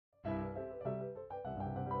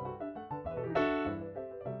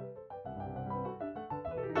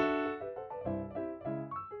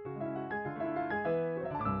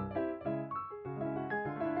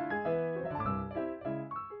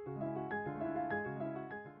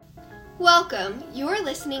Welcome. You're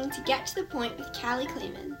listening to Get to the Point with Callie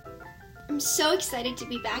Clayman. I'm so excited to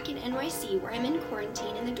be back in NYC where I'm in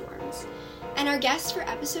quarantine in the dorms. And our guest for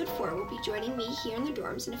episode 4 will be joining me here in the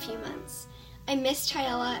dorms in a few months. I miss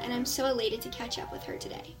Tyela and I'm so elated to catch up with her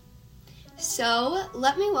today. So,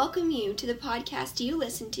 let me welcome you to the podcast you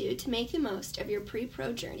listen to make the most of your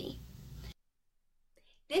pre-pro journey.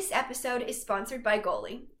 This episode is sponsored by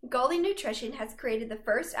Goli. Goli Nutrition has created the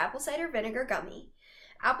first apple cider vinegar gummy.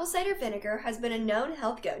 Apple cider vinegar has been a known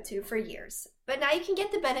health go-to for years, but now you can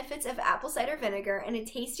get the benefits of apple cider vinegar in a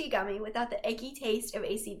tasty gummy without the icky taste of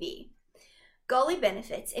ACV. Goli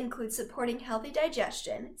benefits include supporting healthy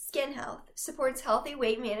digestion, skin health, supports healthy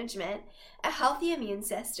weight management, a healthy immune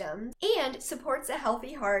system, and supports a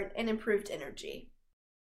healthy heart and improved energy.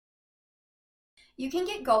 You can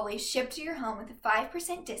get Goli shipped to your home with a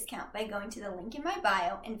 5% discount by going to the link in my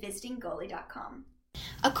bio and visiting Goli.com.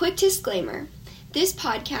 A quick disclaimer. This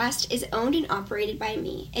podcast is owned and operated by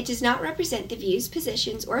me. It does not represent the views,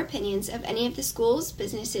 positions, or opinions of any of the schools,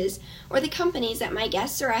 businesses, or the companies that my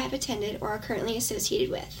guests or I have attended or are currently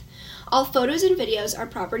associated with. All photos and videos are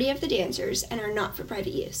property of the dancers and are not for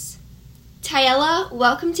private use. Tyela,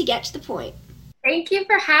 welcome to Get to the Point. Thank you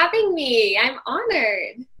for having me. I'm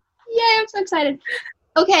honored. Yay, I'm so excited.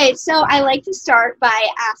 Okay, so I like to start by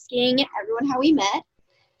asking everyone how we met.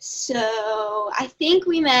 So I think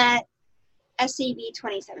we met SAB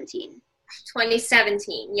 2017.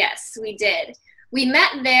 2017, yes, we did. We met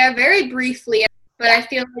there very briefly, but I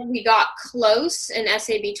feel like we got close in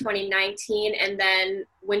SAB 2019 and then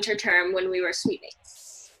winter term when we were suite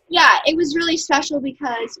mates. Yeah, it was really special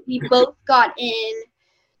because we both got in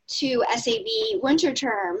to SAB winter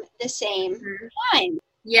term the same time.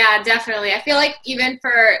 Yeah, definitely. I feel like even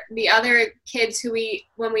for the other kids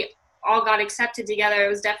when we all got accepted together, it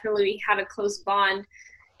was definitely, we had a close bond.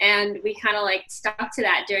 And we kind of like stuck to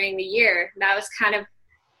that during the year. That was kind of,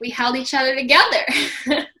 we held each other together.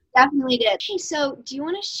 Definitely did. Okay, so do you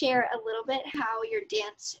want to share a little bit how your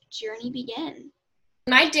dance journey began?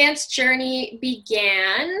 My dance journey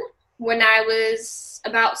began when I was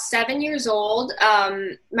about 7 years old.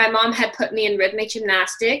 My mom had put me in rhythmic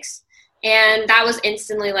gymnastics, and that was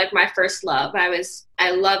instantly like my first love.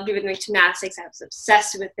 I loved rhythmic gymnastics. I was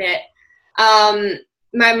obsessed with it.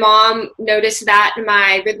 My mom noticed that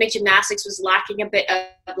my rhythmic gymnastics was lacking a bit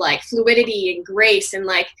of like fluidity and grace and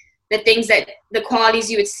like the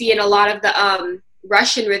qualities you would see in a lot of the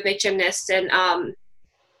Russian rhythmic gymnasts and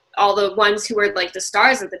all the ones who were like the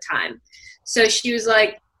stars at the time. So she was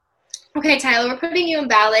like, okay, Tyela, we're putting you in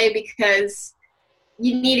ballet because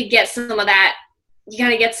you need to get some of that. You got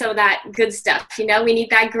to get some of that good stuff. You know, we need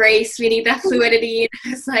that grace. We need that fluidity.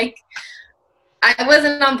 And it's like, I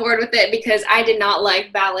wasn't on board with it because I did not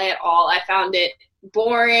like ballet at all. I found it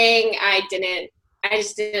boring. I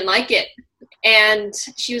just didn't like it. And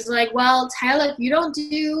she was like, well, Tyela, if you don't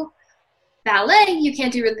do ballet, you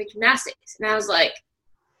can't do rhythmic gymnastics. And I was like,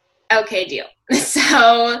 okay, deal.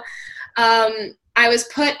 So I was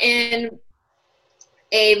put in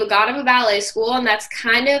a Vaganova ballet school, and that's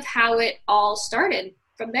kind of how it all started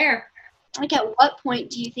from there. Like, at what point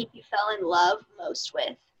do you think you fell in love most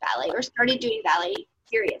with ballet or started doing ballet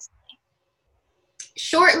seriously?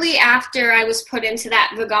 Shortly after I was put into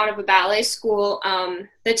that Vaganova ballet school,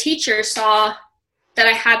 the teacher saw that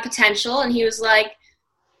I had potential, and he was like,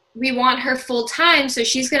 we want her full time, so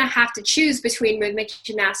she's going to have to choose between rhythmic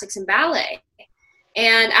gymnastics and ballet.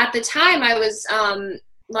 And at the time, I was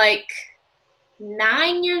like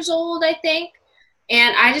 9 years old, I think.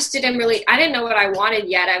 And I just I didn't know what I wanted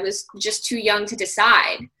yet. I was just too young to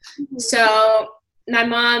decide. Mm-hmm. So my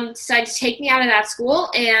mom decided to take me out of that school,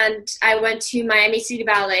 and I went to Miami City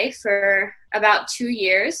Ballet for about 2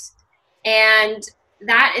 years. And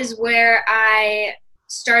that is where I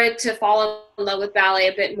started to fall in love with ballet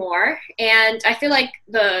a bit more. And I feel like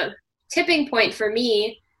the tipping point for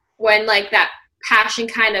me when like that passion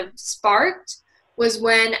kind of sparked was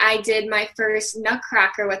when I did my first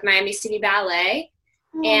Nutcracker with Miami City Ballet.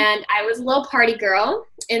 And I was a little party girl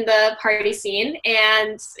in the party scene.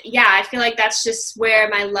 And yeah, I feel like that's just where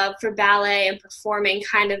my love for ballet and performing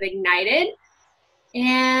kind of ignited.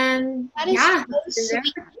 And that is so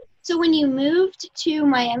sweet. So when you moved to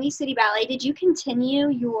Miami City Ballet, did you continue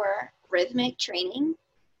your rhythmic training?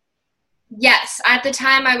 Yes. At the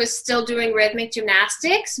time, I was still doing rhythmic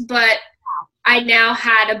gymnastics, but I now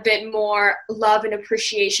had a bit more love and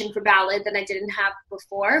appreciation for ballet than I didn't have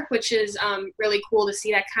before, which is really cool to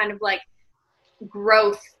see that kind of like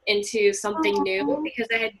growth into something new, because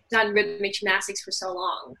I had done rhythmic gymnastics for so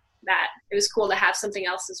long that it was cool to have something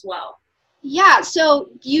else as well. Yeah, so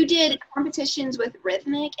you did competitions with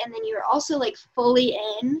rhythmic, and then you were also like fully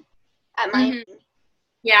in at my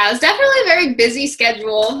Yeah, it was definitely a very busy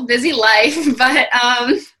schedule, busy life, but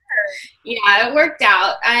yeah, it worked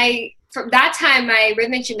out. From that time, my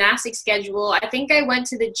rhythmic gymnastics schedule, I think I went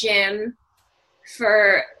to the gym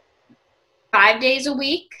for 5 days a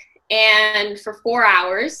week and for 4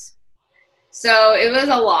 hours. So it was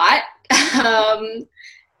a lot.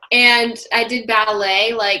 And I did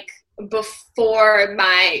ballet like before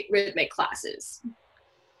my rhythmic classes.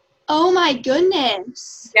 Oh my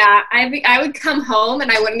goodness. Yeah, I would come home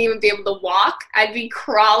and I wouldn't even be able to walk. I'd be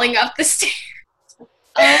crawling up the stairs.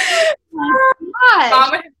 Oh my gosh.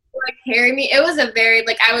 Mom would have to, like, carry me. It was a very,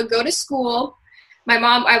 like, I would go to school. My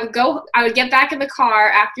mom, I would get back in the car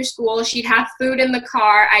after school. She'd have food in the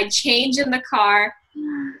car. I'd change in the car.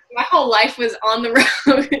 My whole life was on the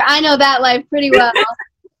road. I know that life pretty well.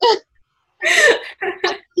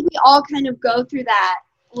 We all kind of go through that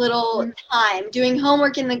little time, doing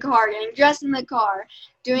homework in the car, getting dressed in the car,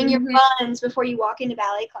 doing your runs before you walk into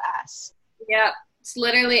ballet class. Yep. It's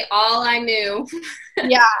literally all I knew.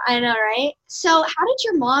 Yeah, I know, right? So how did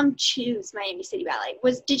your mom choose Miami City Ballet?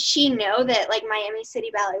 Did she know that, like, Miami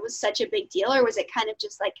City Ballet was such a big deal, or was it kind of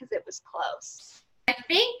just, like, because it was close? I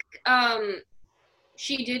think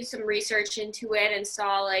she did some research into it and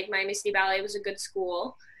saw, like, Miami City Ballet was a good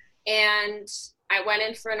school. And I went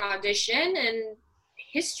in for an audition, and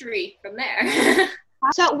history from there.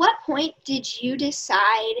 So at what point did you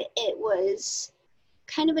decide it was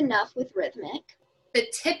kind of enough with rhythmic? The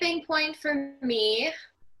tipping point for me,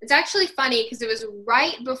 it's actually funny because it was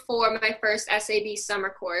right before my first SAB summer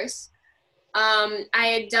course. I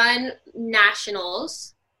had done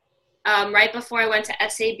nationals right before I went to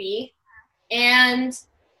SAB, and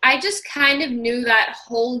I just kind of knew that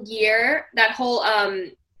whole year, that whole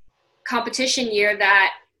competition year,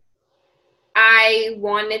 that I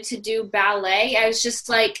wanted to do ballet. I was just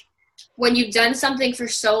like, when you've done something for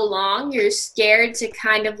so long, you're scared to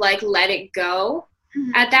kind of like let it go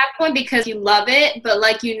at that point because you love it, but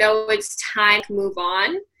like, you know, it's time to move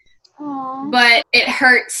on. Aww. But it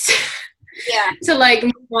hurts to like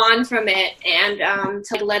move on from it and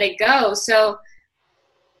to let it go. So,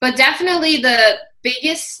 but definitely the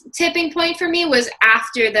biggest tipping point for me was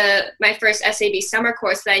after my first SAB summer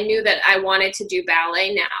course, that I knew that I wanted to do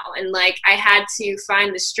ballet now. And like, I had to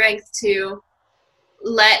find the strength to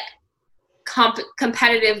let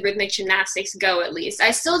competitive rhythmic gymnastics go. At least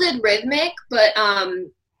I still did rhythmic, but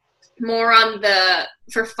more on the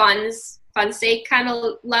for fun's sake kind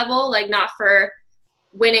of level, like not for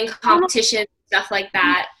winning competition, stuff like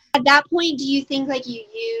that. At that point, do you think like you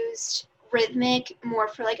used rhythmic more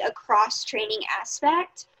for like a cross training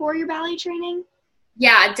aspect for your ballet training?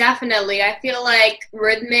 Yeah, definitely. I feel like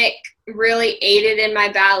rhythmic really aided in my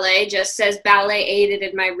ballet, just as ballet aided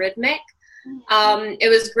in my rhythmic. It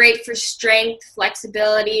was great for strength,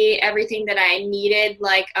 flexibility, everything that I needed,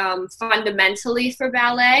 like fundamentally for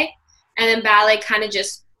ballet. And then ballet kind of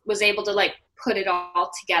just was able to like put it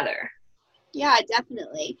all together. Yeah,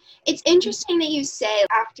 definitely. It's interesting that you say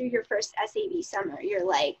after your first SAB summer, you're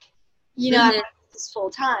like, you know, this is full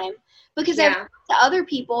time. Because I've talked to other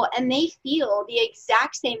people and they feel the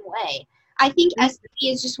exact same way. I think SAB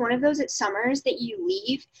is just one of those summers that you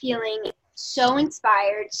leave feeling so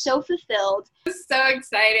inspired, so fulfilled. It's so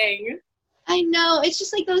exciting. I know. It's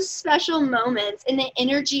just like those special moments and the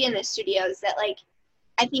energy in the studios that, like,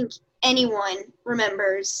 I think anyone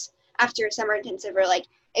remembers after a summer intensive, or like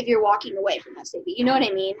if you're walking away from SAB. You know what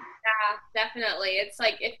I mean? Yeah, definitely. It's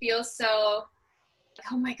like, it feels so,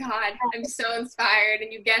 oh my God, I'm so inspired.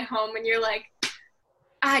 And you get home and you're like,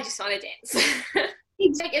 I just want to dance.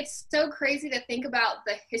 Like, it's so crazy to think about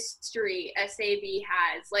the history SAB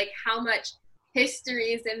has, like how much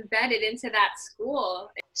history is embedded into that school.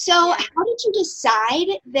 So how did you decide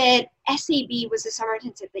that SAB was the summer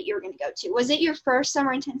intensive that you were going to go to? Was it your first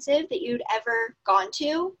summer intensive that you'd ever gone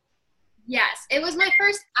to? Yes, it was my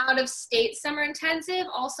first out-of-state summer intensive.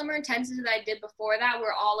 All summer intensives that I did before that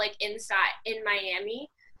were all like in Miami.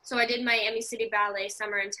 So I did Miami City Ballet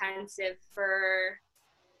summer intensive for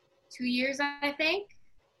 2 years, I think.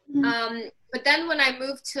 But then when I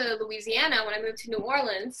moved to Louisiana, when I moved to New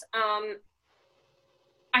Orleans,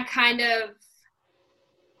 I kind of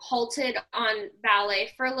halted on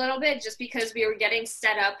ballet for a little bit just because we were getting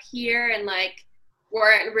set up here and like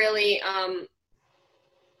weren't really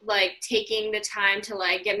like taking the time to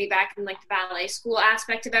like get me back in like the ballet school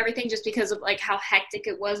aspect of everything, just because of like how hectic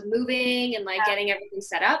it was moving and like getting everything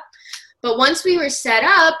set up. But once we were set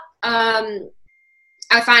up,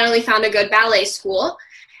 I finally found a good ballet school.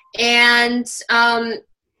 And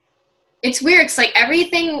it's weird. It's like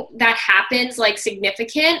everything that happens, like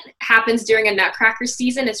significant, happens during a Nutcracker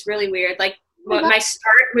season. It's really weird. Like my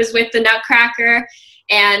start was with the Nutcracker.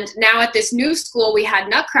 And now at this new school, we had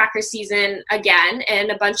Nutcracker season again,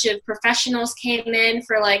 and a bunch of professionals came in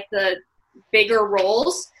for like the bigger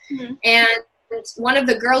roles. Mm-hmm. And one of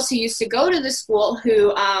the girls who used to go to the school,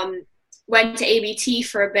 who went to ABT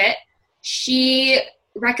for a bit, she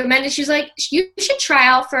recommended, she was like, you should try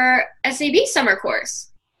out for SAB summer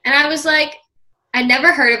course. And I was like, I'd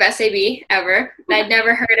never heard of SAB ever. I'd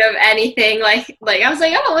never heard of anything like I was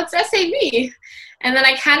like, oh, what's SAB? And then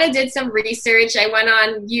I kind of did some research. I went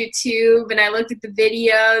on YouTube and I looked at the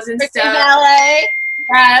videos and stuff. Ballet.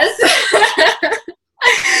 Yes.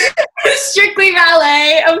 Strictly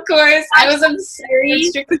Ballet, of course. I was obsessed with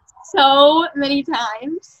Strictly so many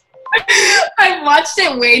times. I've watched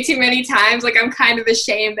it way too many times. Like, I'm kind of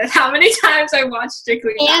ashamed at how many times I watched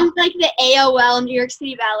Strictly Ballet. And, like, the AOL New York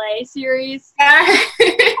City Ballet series.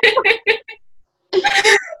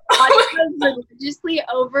 Religiously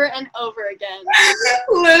over and over again.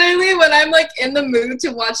 Literally, when I'm, like, in the mood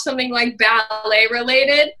to watch something, like,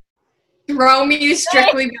 ballet-related, throw me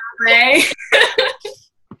Strictly Ballet.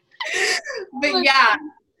 But, yeah.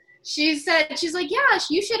 She's like, yeah,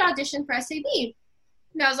 you should audition for SAB.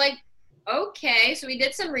 And I was like, okay. So we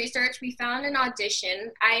did some research. We found an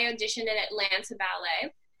audition. I auditioned in Atlanta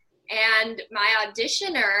Ballet. And my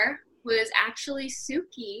auditioner was actually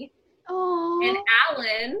Suki and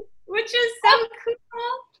Alan, which is so cool.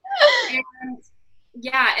 And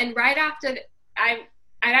yeah, and right after, I'd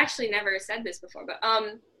actually never said this before, but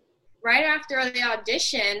right after the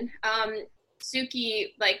audition,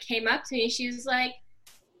 Suki, like, came up to me and she was like,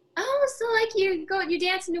 oh, so, like, you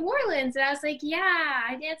dance in New Orleans? And I was like, yeah,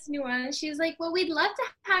 I dance in New Orleans. She was like, well, we'd love to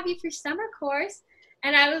have you for summer course.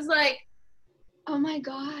 And I was like, oh my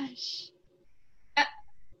gosh.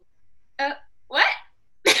 What?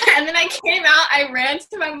 And then I came out, I ran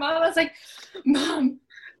to my mom, I was like, Mom,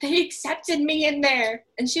 they accepted me in there.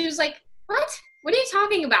 And she was like, what? What are you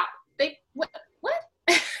talking about? What?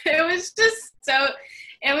 It was just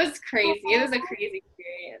it was crazy. It was a crazy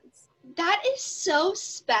experience. That is so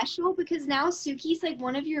special because now Suki's, like,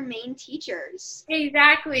 one of your main teachers.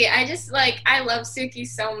 Exactly. I just, like, I love Suki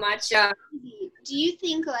so much. Do you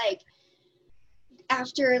think, like,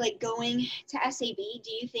 after, like, going to SAB,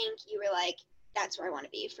 do you think you were like, that's where I want to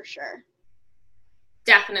be for sure?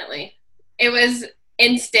 Definitely. It was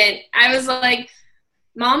instant. I was like,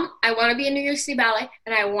 Mom, I want to be in New York City Ballet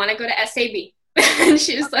and I want to go to SAB. And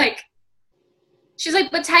she's like,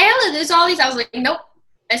 but Tyela, there's all these. I was like, nope,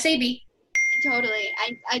 SAB. Totally.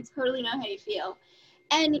 I totally know how you feel.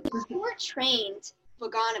 And you were trained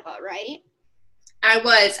Vaganova, right? I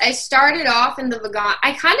was. I started off in the Vaganova.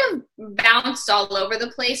 I kind of bounced all over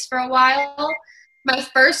the place for a while. My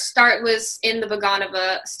first start was in the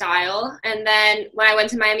Vaganova style. And then when I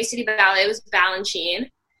went to Miami City Ballet, it was Balanchine.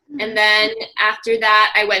 Mm-hmm. And then after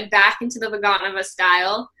that, I went back into the Vaganova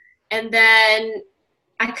style. And then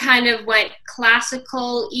I kind of went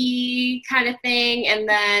classical-y kind of thing. And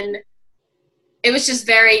then it was just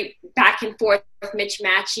very back and forth,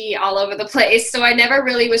 mismatchy all over the place. So I never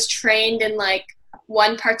really was trained in, like,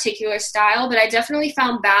 one particular style, but I definitely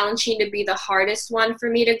found Balanchine to be the hardest one for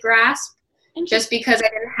me to grasp, just because I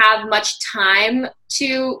didn't have much time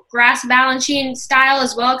to grasp Balanchine style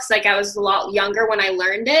as well, because, like, I was a lot younger when I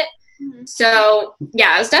learned it. Mm-hmm. So,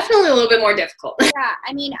 yeah, it was definitely a little bit more difficult. Yeah,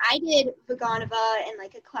 I mean, I did Vaganova in,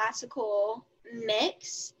 like, a classical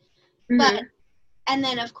mix, but and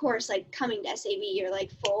then, of course, like, coming to SAB, you're,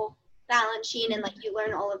 like, full Balanchine and, like, you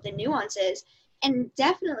learn all of the nuances. And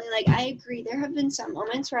definitely, like, I agree. There have been some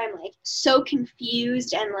moments where I'm, like, so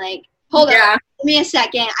confused and, like, hold on, give me a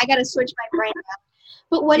second. I got to switch my brain up.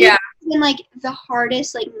 But what has been, like, the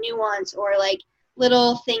hardest, like, nuance or, like,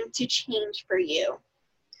 little thing to change for you?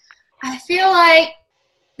 I feel like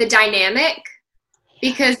the dynamic,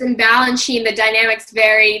 because in Balanchine, the dynamic's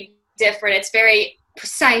very different. It's very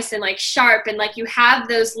precise and, like, sharp, and, like, you have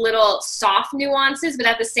those little soft nuances, but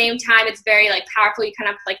at the same time, it's very, like, powerful. You kind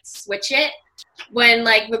of, like, switch it. When,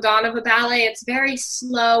 like, Vaganova Ballet, it's very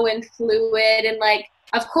slow and fluid, and, like,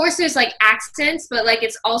 of course there's, like, accents, but, like,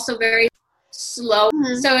 it's also very slow.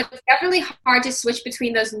 Mm-hmm. So it's definitely hard to switch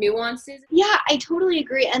between those nuances. Yeah, I totally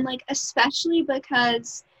agree. And, like, especially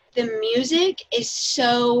because the music is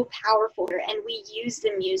so powerful and we use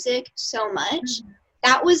the music so much. Mm-hmm.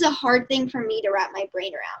 That was a hard thing for me to wrap my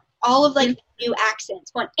brain around. All of, like, the new accents.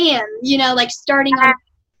 One, and, you know, like, starting on,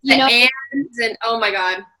 you know. Ands and, oh my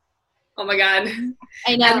God.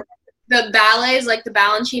 I know. And the ballets, like the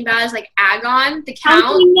Balanchine ballets, like Agon, the Count.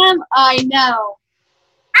 I know.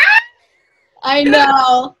 I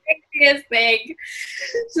know. Craziest thing.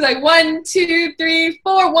 She's like 1, 2, 3,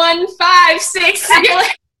 4, 1, 5, 6. And you're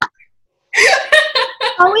like,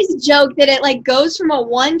 always joke that it like goes from a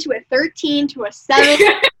 1 to a 13 to a 7.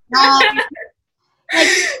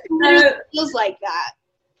 It feels like that.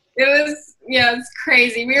 It's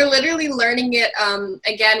crazy. We were literally learning it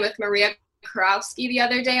again with Maria Karowski the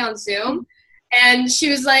other day on Zoom, and she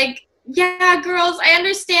was like, yeah, girls, I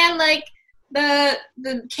understand like the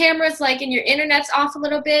camera's like and your internet's off a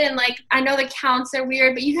little bit, and like I know the counts are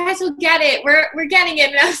weird, but you guys will get it. We're getting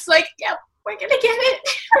it. And I was like, yeah, we're gonna get it.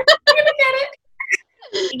 We're gonna get it.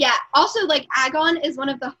 Yeah. Also, like Agon is one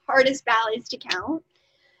of the hardest ballets to count,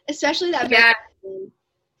 especially that. Yeah.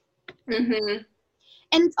 Mhm.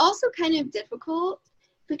 And it's also kind of difficult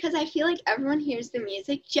because I feel like everyone hears the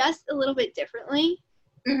music just a little bit differently.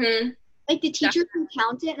 Mhm. Like the teacher can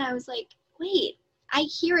count it, and I was like, wait, I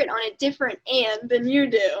hear it on a different and than you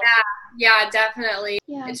do. Yeah, definitely.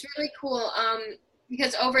 Yeah. It's really cool.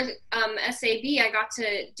 Because over SAB, I got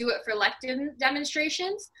to do it for elective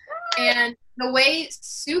demonstrations, and the way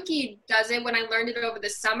Suki does it when I learned it over the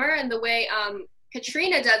summer, and the way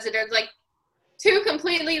Katrina does it, are like two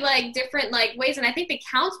completely like different like ways, and I think the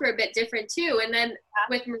counts were a bit different too. And then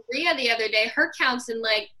with Maria the other day, her counts and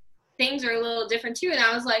like things are a little different too, and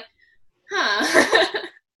I was like, huh.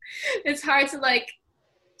 It's hard to like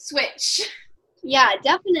switch. Yeah,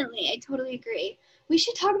 definitely. I totally agree. We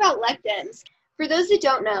should talk about lectins. For those that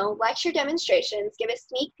don't know, lecture demonstrations give a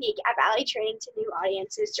sneak peek at ballet training to new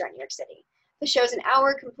audiences throughout New York City. The show is an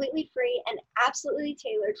hour completely free and absolutely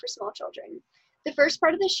tailored for small children. The first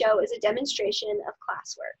part of the show is a demonstration of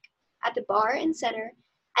classwork at the bar and center,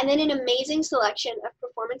 and then an amazing selection of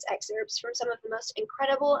performance excerpts from some of the most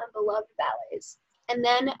incredible and beloved ballets, and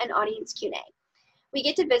then an audience Q&A. We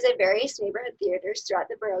get to visit various neighborhood theaters throughout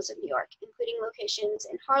the boroughs of New York, including locations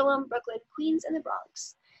in Harlem, Brooklyn, Queens, and the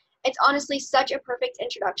Bronx. It's honestly such a perfect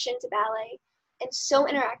introduction to ballet and so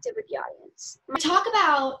interactive with the audience. Talk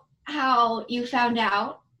about how you found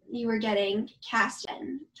out you were getting cast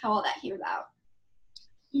in, how all that came about.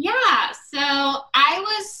 Yeah, so I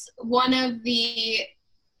was one of the,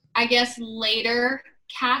 I guess, later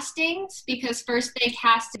castings, because first they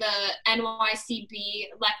cast the NYCB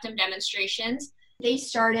Lectum demonstrations. They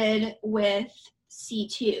started with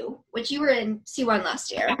C2, which you were in C1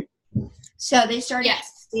 last year. So they started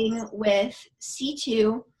casting with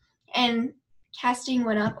C2, and casting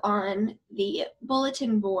went up on the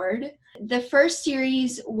bulletin board. The first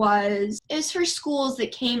series was for schools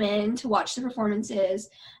that came in to watch the performances.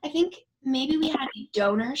 I think maybe we had a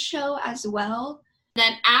donor show as well.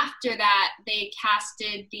 Then after that, they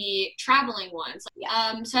casted the traveling ones.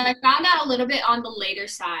 So I found out a little bit on the later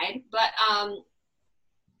side, but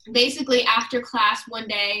basically after class one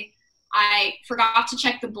day, I forgot to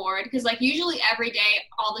check the board, because like usually every day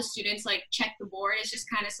all the students like check the board. It's just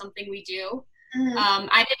kind of something we do. Mm-hmm.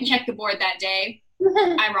 I didn't check the board that day,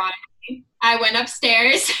 ironically. I went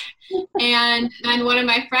upstairs, and then one of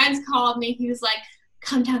my friends called me. He was like,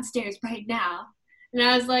 come downstairs right now. And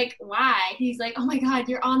I was like, why? He's like, oh my God,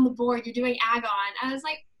 you're on the board. You're doing Agon. I was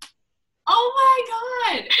like, oh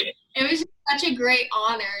my God. It was just such a great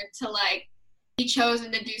honor to like be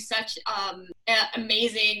chosen to do such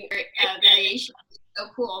amazing variation. So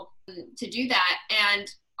cool to do that. And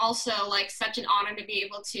also like such an honor to be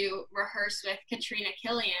able to rehearse with Katrina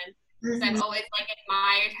Killian, because I've always like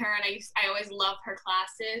admired her, and I always loved her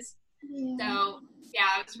classes. So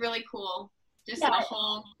yeah, it was really cool. Just the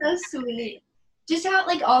whole. So sweet. Just how it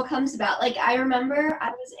like all comes about. Like I remember I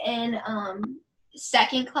was in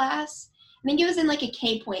second class. I think it was in like a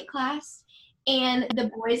K-point class, and the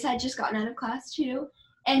boys had just gotten out of class too.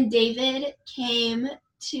 And David came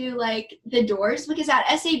to like the doors, because at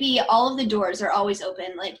SAB all of the doors are always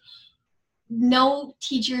open. Like no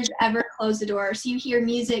teachers ever close the door, so you hear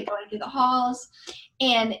music going through the halls.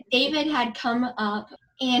 And David had come up,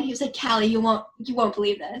 and he was like, Callie, you won't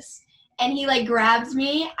believe this. And he like grabbed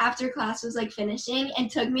me after class was like finishing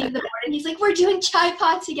and took me to the board, and he's like, we're doing Chai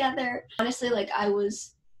Pa together. Honestly, like I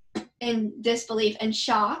was in disbelief and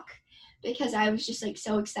shock, because I was just like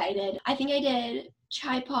so excited. I think I did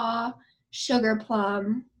Chai Pa, Sugar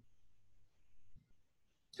Plum.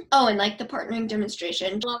 Oh, and like the partnering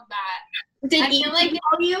demonstration. Love that. Did Ethan like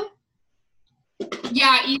tell you?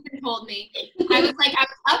 Yeah, Ethan told me. I was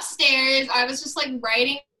upstairs. I was just like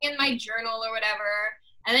writing in my journal or whatever.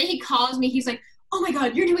 And then he calls me. He's like, oh my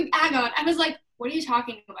God, you're doing Agon. I was like, what are you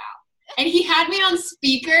talking about? And he had me on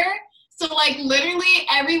speaker. So like literally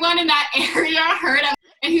everyone in that area heard him.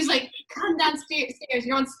 And he was like, come downstairs.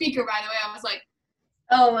 You're on speaker, by the way. I was like,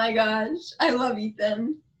 oh my gosh. I love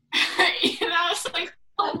Ethan. And I was like,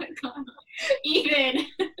 oh my God, Ethan.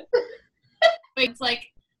 It's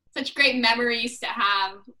like such great memories to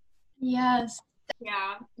have. Yes.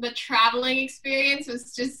 Yeah, the traveling experience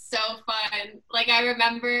was just so fun. Like I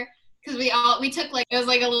remember because we took like it was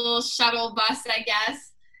like a little shuttle bus, I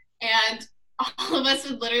guess, and all of us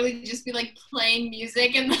would literally just be like playing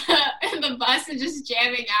music in the in the bus and just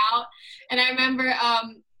jamming out. And I remember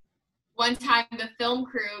one time the film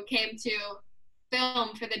crew came to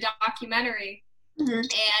film for the documentary, and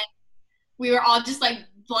we were all just like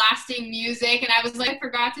blasting music, and I was like, I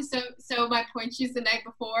forgot to sew my point shoes the night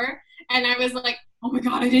before, and I was like, oh my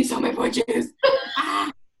god, I didn't sew my point shoes.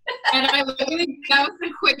 And that was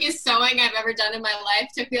the quickest sewing I've ever done in my life.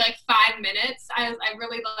 It took me like 5 minutes. I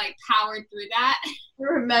really like powered through that.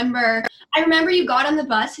 I remember you got on the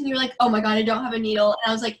bus and you were like, oh my god, I don't have a needle.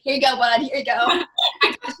 And I was like, here you go, bud, here you go.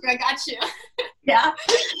 I got you. Yeah.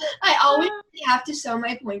 I always have to sew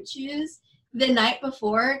my point shoes the night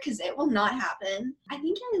before because it will not happen. I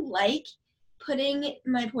think I like putting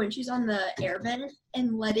my point shoes on the air vent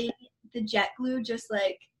and letting the jet glue just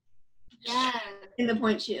like in the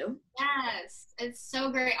point shoe. Yes, it's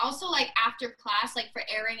so great. Also, like after class, like for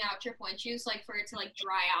airing out your point shoes, like for it to like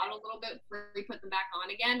dry out a little bit before we put them back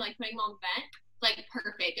on again, like putting them on vent, like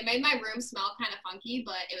perfect. It made my room smell kind of funky,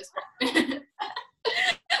 but it was fun.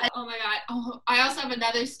 Oh my god. Oh, I also have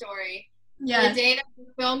another story. Yeah. The day that the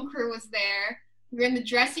film crew was there, we were in the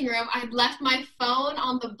dressing room. I'd left my phone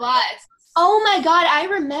on the bus. Oh my god, I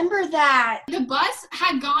remember that. The bus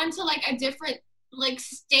had gone to like a different like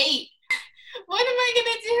state. What am I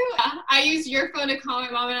gonna do? I used your phone to call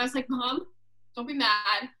my mom, and I was like, Mom, don't be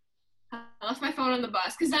mad. I left my phone on the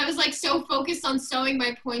bus because I was like so focused on sewing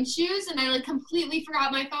my point shoes, and I like completely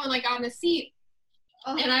forgot my phone like on the seat.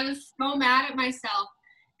 Oh. And I was so mad at myself.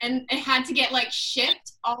 And it had to get like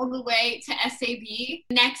shipped all the way to SAB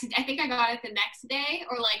I think I got it the next day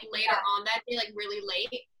or like later on that day, like really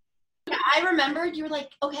late. Yeah, I remembered you were like,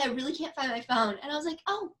 okay, I really can't find my phone. And I was like,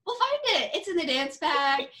 oh, we'll find it. It's in the dance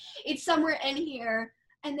bag. It's somewhere in here.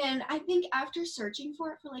 And then I think after searching for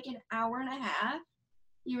it for like an hour and a half,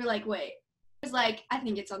 you were like, wait. I was like, I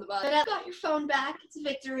think it's on the bus. But I got your phone back. It's a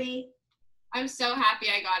victory. I'm so happy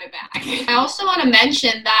I got it back. I also want to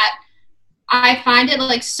mention that I find it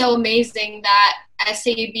like so amazing that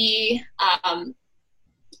SAB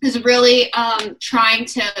is really trying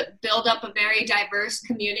to build up a very diverse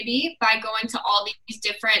community by going to all these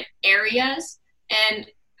different areas and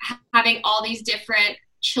having all these different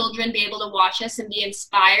children be able to watch us and be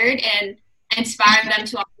inspired and inspire them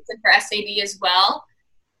to audition for SAB as well.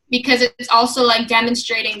 Because it's also like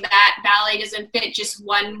demonstrating that ballet doesn't fit just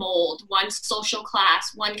one mold, one social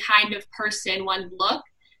class, one kind of person, one look.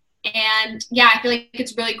 And yeah, I feel like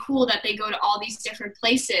it's really cool that they go to all these different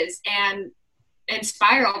places and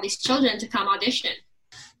inspire all these children to come audition.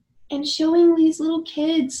 And showing these little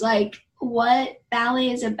kids like what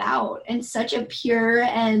ballet is about in such a pure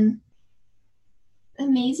and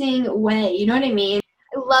amazing way. You know what I mean?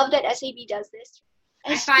 I love that SAB does this.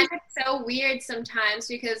 I find it so weird sometimes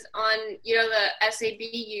because on, the SAB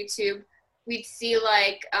YouTube, we'd see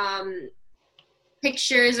like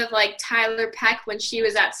pictures of like Tyler Peck when she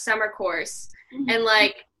was at summer course and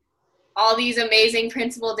like all these amazing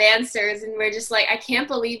principal dancers, and we're just like, I can't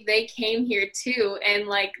believe they came here too, and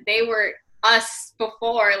like they were us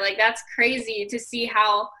before. Like that's crazy to see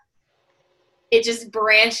how it just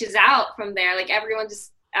branches out from there. Like everyone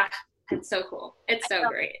just it's so cool. It's so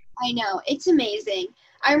great. I know, it's amazing.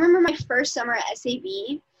 I remember my first summer at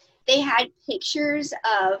SAB, they had pictures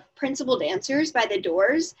of principal dancers by the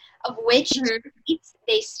doors of which streets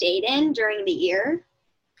they stayed in during the year.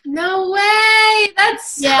 No way!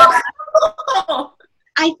 That's so cool!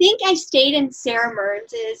 I think I stayed in Sarah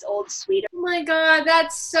Mearns' old suite. Oh my god,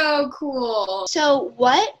 that's so cool. So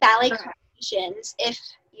what ballet competitions, if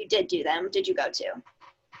you did do them, did you go to?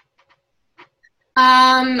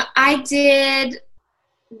 I did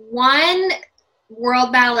one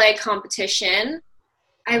World Ballet competition.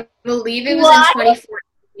 I believe it was in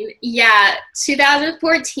 2014. Yeah,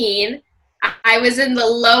 2014. I was in the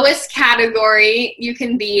lowest category you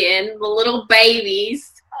can be in, the little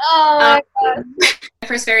babies. Oh, my God. My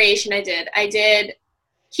first variation I did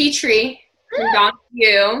Key Tree from Don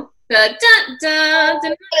Q. The dun dun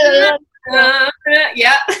dun dun dun.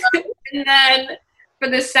 Yep. And then for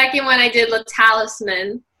the second one I did La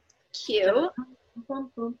Talisman. Cute.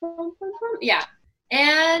 Yeah.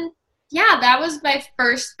 And yeah, that was my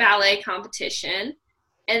first ballet competition.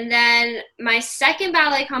 And then my second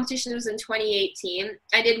ballet competition was in 2018.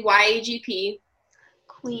 I did YAGP.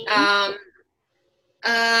 Queen.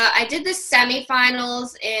 I did the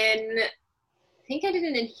semifinals I think I did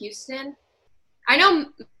it in Houston. I know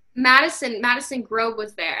Madison Grove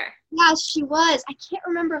was there. Yeah, she was. I can't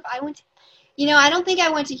remember if I went to, I don't think I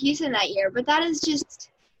went to Houston that year, but that is just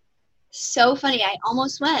so funny. I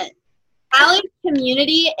almost went. Ballet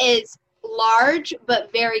community is large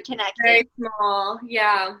but very connected. Very small,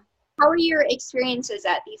 yeah. How were your experiences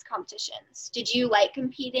at these competitions? Did you like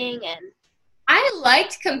competing? And I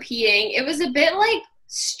liked competing. It was a bit like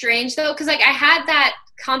strange though, because like I had that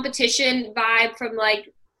competition vibe from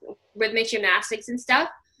like rhythmic gymnastics and stuff.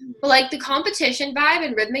 But like the competition vibe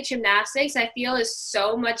in rhythmic gymnastics, I feel is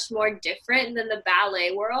so much more different than the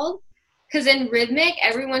ballet world. Because in rhythmic,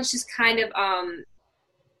 everyone's just kind of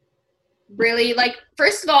really like,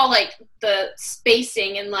 first of all, like the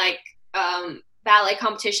spacing and like ballet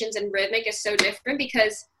competitions and rhythmic is so different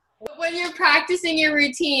because when you're practicing your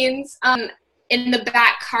routines in the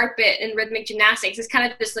back carpet in rhythmic gymnastics, it's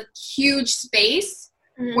kind of this like huge space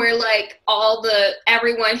where like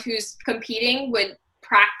everyone who's competing would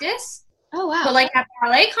practice. Oh wow. But like at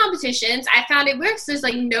ballet competitions, I found it works. There's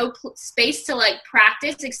like no space to like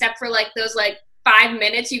practice except for like those like 5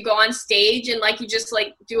 minutes you go on stage and like you just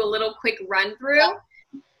like do a little quick run through.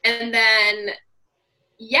 And then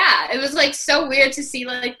yeah, it was like so weird to see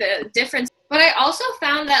like the difference. But I also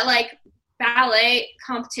found that like ballet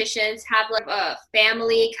competitions have like a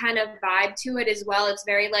family kind of vibe to it as well. It's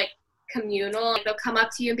very like communal. Like, they'll come up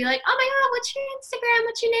to you and be like, "Oh my god, what's your Instagram?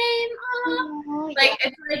 What's your name?" Oh,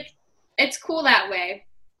 like it's cool that way.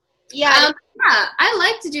 Yeah. Yeah, I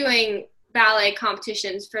liked doing ballet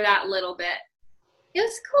competitions for that little bit. It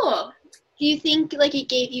was cool. Do you think like it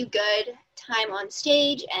gave you good time on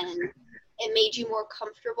stage and it made you more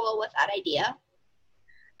comfortable with that idea?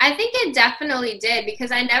 I think it definitely did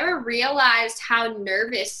because I never realized how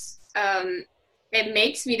nervous it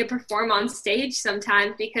makes me to perform on stage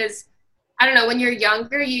sometimes because, I don't know, when you're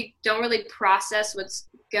younger, you don't really process what's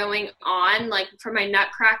going on. Like for my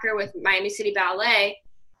Nutcracker with Miami City Ballet,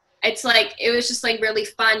 it's like, it was just like really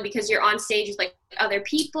fun because you're on stage with like other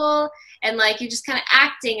people and like you're just kind of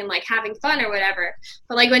acting and like having fun or whatever.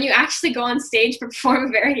 But like when you actually go on stage to perform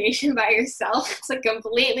a variation by yourself, it's a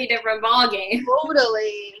completely different ballgame.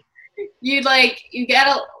 Totally. You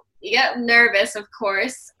get nervous, of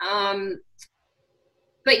course.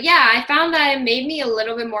 But yeah, I found that it made me a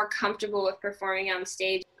little bit more comfortable with performing on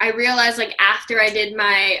stage. I realized like after I did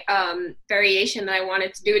my variation that I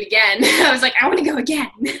wanted to do it again. I was like, I want to go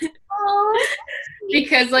again.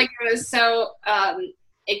 Because like it was so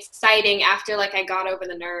exciting after like I got over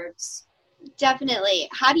the nerves. Definitely.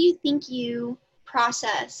 How do you think you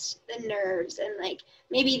processed the nerves and like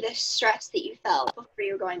maybe the stress that you felt before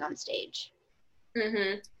you were going on stage?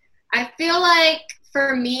 I feel like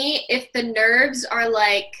for me, if the nerves are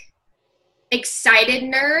like excited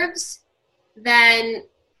nerves, then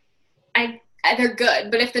they're good.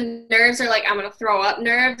 But if the nerves are like I'm gonna throw up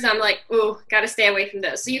nerves, I'm like, ooh, gotta stay away from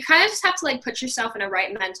those. So you kind of just have to like put yourself in a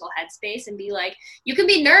right mental headspace and be like, you can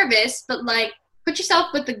be nervous, but like put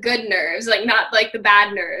yourself with the good nerves, like not like the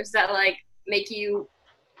bad nerves that like make you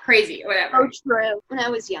crazy or whatever. Oh, true. When I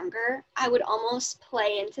was younger, I would almost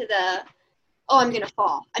play into the, oh, I'm going to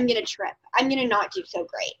fall. I'm going to trip. I'm going to not do so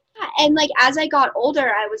great. And like as I got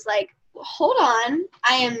older, I was like, hold on.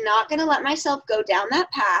 I am not going to let myself go down that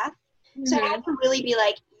path. So I had to really be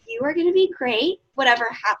like, you are going to be great. Whatever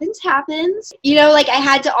happens, happens. You know, like I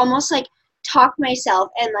had to almost like talk myself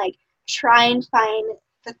and like try and find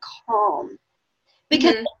the calm.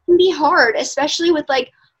 Because it can be hard, especially with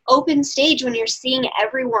like open stage when you're seeing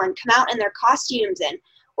everyone come out in their costumes and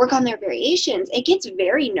work on their variations. It gets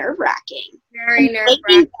very nerve-wracking. Very nerve-wracking.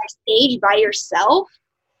 Taking stage by yourself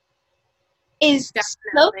is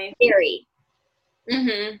Definitely. so scary.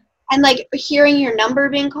 And like hearing your number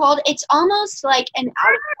being called, it's almost like an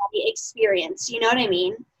out-of-body experience. You know what I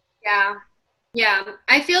mean? Yeah.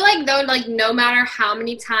 I feel like though, like no matter how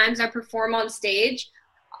many times I perform on stage,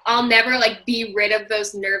 I'll never like be rid of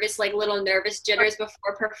those nervous, like little nervous jitters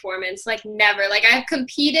before performance. Like never. Like I've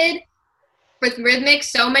competed with rhythmic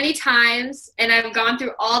so many times and I've gone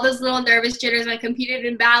through all those little nervous jitters. I competed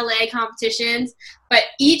in ballet competitions, but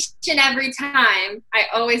each and every time I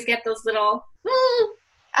always get those little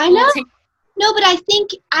I know. No, but I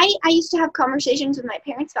think I used to have conversations with my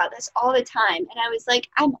parents about this all the time. And I was like,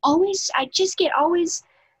 I just always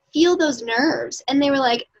feel those nerves. And they were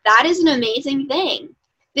like, that is an amazing thing.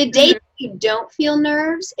 The day you don't feel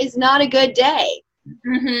nerves is not a good day.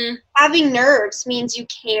 Having nerves means you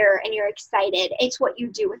care and you're excited. It's what you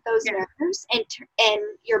do with those nerves and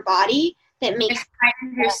your body that makes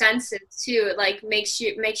your senses too. It like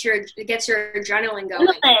it gets your adrenaline going.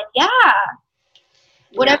 Yeah.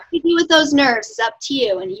 Whatever you do with those nerves is up to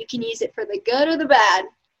you, and you can use it for the good or the bad.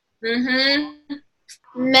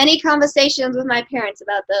 Many conversations with my parents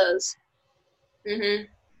about those.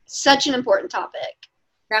 Such an important topic.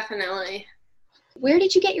 Definitely. Where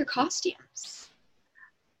did you get your costumes?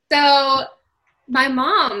 So my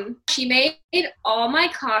mom, she made all my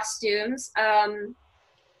costumes.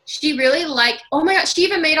 She really oh my God, she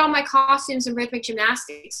even made all my costumes in rhythmic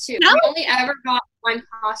gymnastics too. No. We only ever got one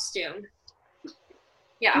costume.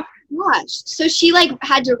 Yeah. Oh gosh. So she like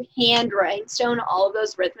had to hand rhinestone all of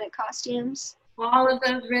those rhythmic costumes? All of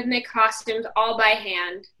those rhythmic costumes, all by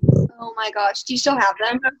hand. Oh my gosh. Do you still have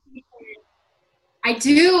them? I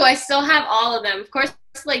do. I still have all of them. Of course,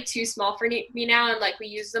 it's like too small for me now, and like we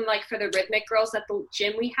use them like for the rhythmic girls at the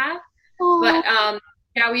gym we have. Oh. But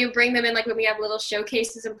yeah, we bring them in like when we have little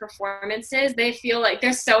showcases and performances. They feel like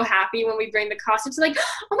they're so happy when we bring the costumes. Like,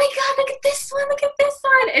 oh my God, look at this one, look at this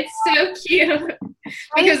one. It's so cute.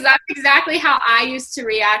 Because that's exactly how I used to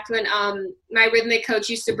react when my rhythmic coach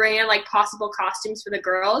used to bring in like possible costumes for the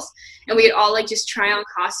girls, and we'd all like just try on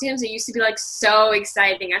costumes. It used to be like so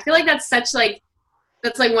exciting. I feel like that's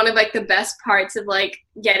one of like the best parts of like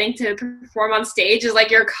getting to perform on stage is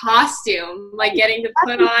like your costume, like getting to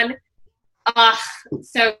put on.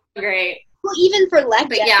 So great. Well, even for Leg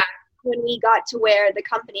Day, yeah, when we got to wear the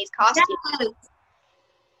company's costume. Yes.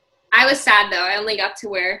 I was sad though. I only got to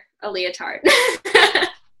wear a leotard. But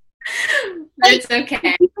it's okay.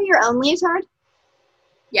 Did you wear your own leotard?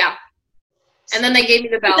 Yeah. And then they gave me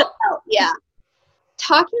the belt. Yeah.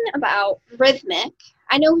 Talking about rhythmic,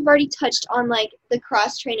 I know we've already touched on like the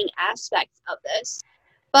cross-training aspects of this,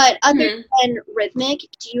 but other than rhythmic,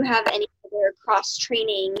 do you have any other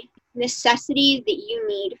cross-training necessities that you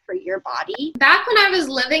need for your body? Back when I was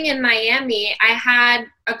living in Miami, I had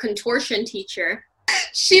a contortion teacher.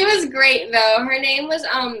 She was great though. Her name was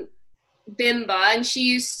Bimba, and she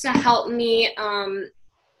used to help me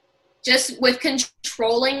just with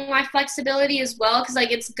controlling my flexibility as well, because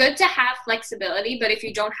like it's good to have flexibility, but if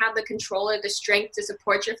you don't have the control or the strength to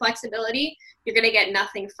support your flexibility, you're gonna get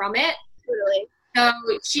nothing from it. Totally. So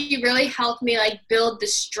she really helped me like build the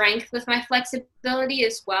strength with my flexibility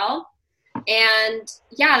as well. And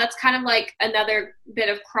yeah, that's kind of like another bit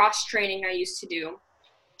of cross training I used to do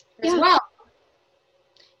as well.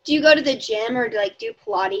 Do you go to the gym or like do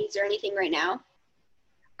Pilates or anything right now?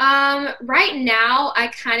 Right now I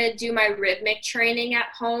kind of do my rhythmic training at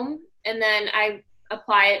home, and then I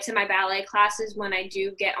apply it to my ballet classes when I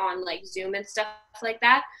do get on like Zoom and stuff like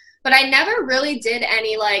that. But I never really did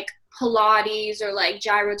any like Pilates or like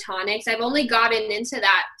gyrotonics. I've only gotten into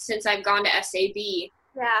that since I've gone to SAB.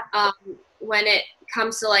 Yeah. When it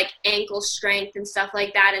comes to like ankle strength and stuff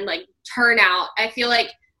like that, and like turnout, I feel like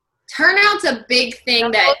turnout's a big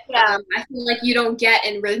thing that I feel like you don't get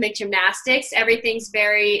in rhythmic gymnastics. Everything's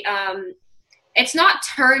very, it's not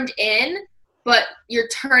turned in, but your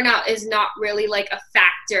turnout is not really like a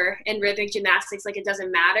factor in rhythmic gymnastics. Like it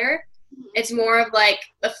doesn't matter. It's more of like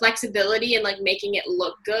the flexibility and like making it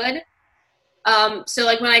look good. So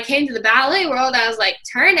like when I came to the ballet world, I was like,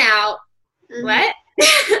 turnout, what?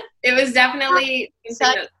 It was definitely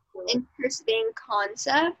such an interesting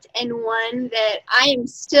concept, and one that I am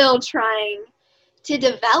still trying to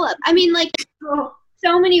develop. I mean, like,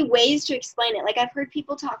 so many ways to explain it. Like, I've heard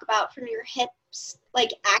people talk about from your hips,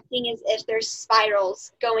 like, acting as if there's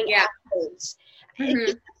spirals going outwards.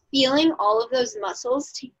 Just feeling all of those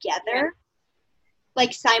muscles together,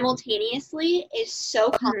 like, simultaneously is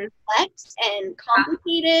so complex and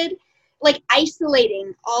complicated. Like,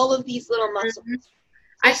 isolating all of these little muscles.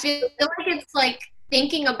 I feel like it's like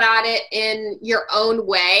thinking about it in your own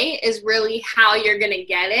way is really how you're going to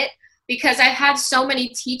get it, because I've had so many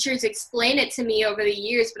teachers explain it to me over the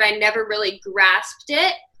years, but I never really grasped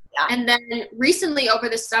it. Yeah. And then recently over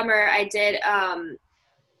the summer, I did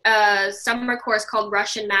a summer course called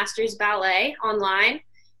Russian Masters Ballet online,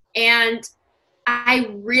 and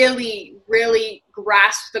I really, really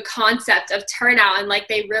grasped the concept of turnout, and like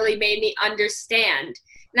they really made me understand.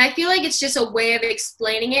 And I feel like it's just a way of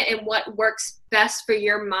explaining it and what works best for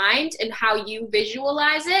your mind and how you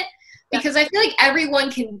visualize it. Because I feel like everyone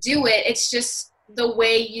can do it. It's just the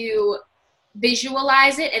way you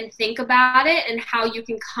visualize it and think about it and how you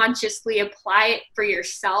can consciously apply it for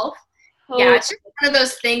yourself. Yeah, it's just one of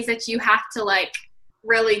those things that you have to like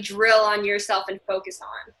really drill on yourself and focus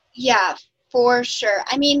on. Yeah, for sure.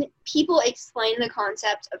 I mean, people explain the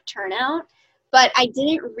concept of turnout, but I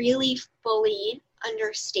didn't really fully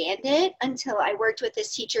understand it until I worked with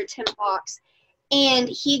this teacher, Tim Fox, and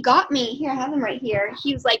he got me, here, I have them right here.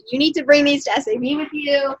 He was like, you need to bring these to SAB with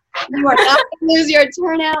you. You are not going to lose your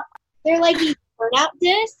turnout. They're like these turnout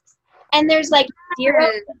discs, and there's like 0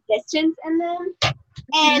 distance in them.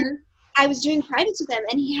 And I was doing privates with him,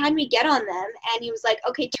 and he had me get on them, and he was like,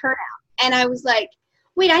 okay, turnout. And I was like,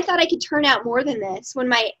 wait, I thought I could turn out more than this when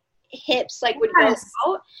my hips like would go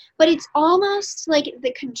out, but it's almost like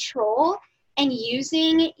the control and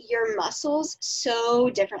using your muscles so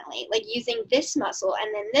differently, like using this muscle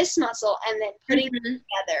and then this muscle and then putting them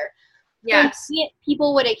together. Yes.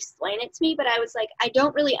 People would explain it to me, but I was like, I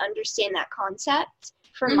don't really understand that concept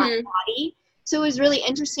for my body. So it was really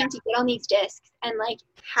interesting to get on these discs and like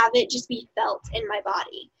have it just be felt in my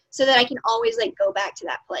body so that I can always like go back to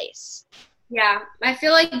that place. Yeah, I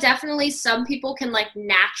feel like definitely some people can like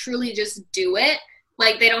naturally just do it.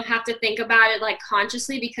 Like they don't have to think about it like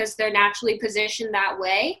consciously because they're naturally positioned that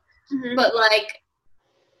way. But like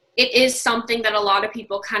it is something that a lot of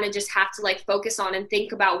people kind of just have to like focus on and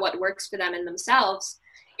think about what works for them and themselves.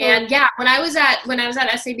 And yeah, when I was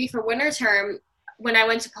at SAB for winter term, when I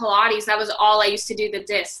went to Pilates, that was all I used to do, the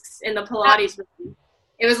discs in the Pilates room.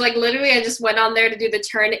 It was like literally I just went on there to do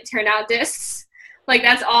the turnout discs. Like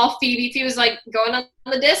that's all Phoebe was like going on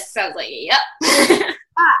the discs. I was like, yep.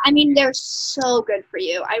 I mean, they're so good for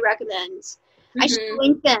you. I recommend. I should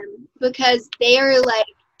link them because they are like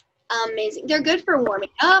amazing. They're good for warming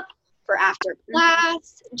up, for after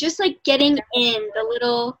class, just like getting in the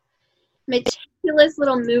little meticulous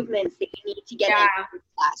little movements that you need to get in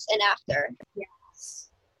class and after. Yes.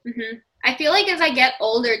 I feel like as I get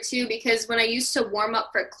older too, because when I used to warm up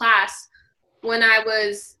for class when I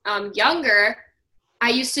was younger, I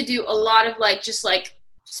used to do a lot of like just like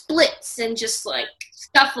splits and just like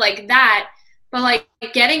stuff like that. But like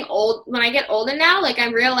getting old, when I get older now, like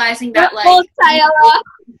I'm realizing that like old, Tyler.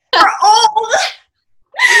 We're old.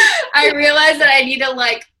 I realize that I need to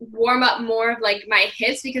like warm up more of like my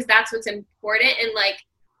hips because that's what's important. And like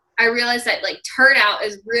I realize that like turnout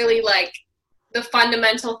is really like the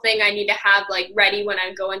fundamental thing I need to have like ready when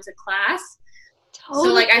I go into class. Totally.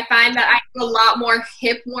 So like I find that I do a lot more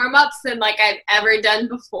hip warm-ups than like I've ever done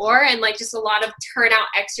before, and like just a lot of turnout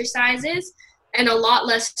exercises and a lot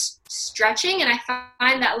less stretching, and I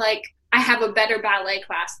find that like I have a better ballet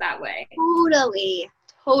class that way. Totally.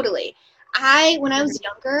 When I was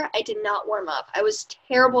younger, I did not warm up. I was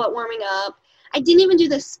terrible at warming up. I didn't even do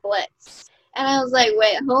the splits. And I was like,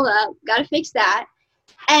 wait, hold up, gotta fix that.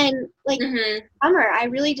 And like summer, I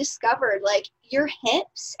really discovered like your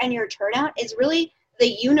hips and your turnout is really the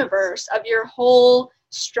universe of your whole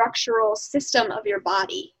structural system of your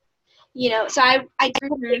body. You know, so I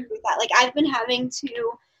totally agree with that. Like I've been having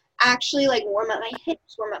to actually like warm up my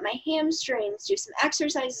hips, warm up my hamstrings, do some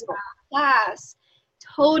exercises before class.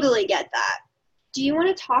 Totally get that. Do you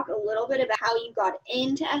want to talk a little bit about how you got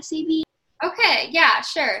into SAB? Okay, yeah,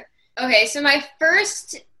 sure. Okay, so my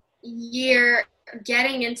first year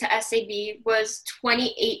getting into SAB was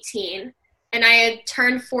 2018, and I had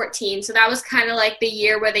turned 14, so that was kind of like the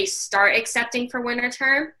year where they start accepting for winter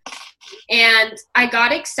term. And I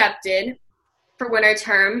got accepted for winter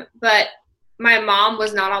term, but my mom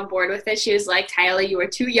was not on board with it. She was like, Tyler, you are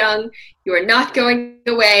too young. You are not going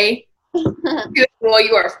away. Well,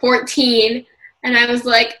 you are 14. And I was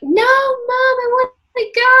like, no, Mom, I want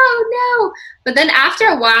to go. No. But then after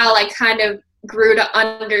a while, I kind of grew to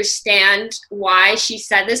understand why she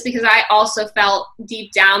said this, because I also felt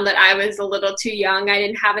deep down that I was a little too young. I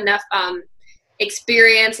didn't have enough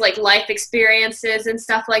experience, like life experiences and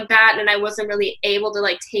stuff like that, and I wasn't really able to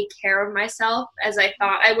like take care of myself as I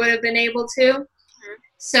thought I would have been able to.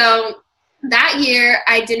 So that year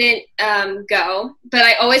I didn't go, but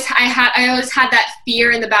I always had that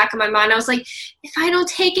fear in the back of my mind. I was like, if I don't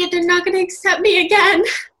take it, they're not going to accept me again.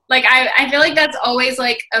 Like I feel like that's always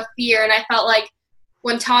like a fear, and I felt like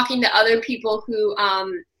when talking to other people who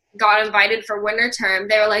got invited for winter term,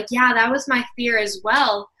 they were like, yeah, that was my fear as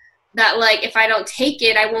well, that like if I don't take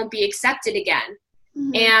it, I won't be accepted again.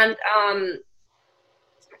 And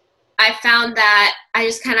I found that I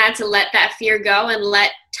just kind of had to let that fear go and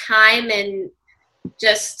let time and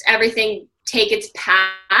just everything take its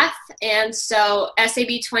path. And so SAB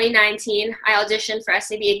 2019, I auditioned for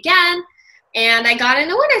SAB again, and I got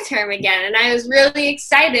into winter term again. And I was really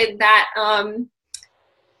excited that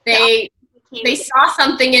they saw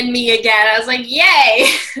something in me again. I was like, yay.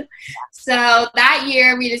 So that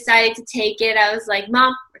year we decided to take it. I was like,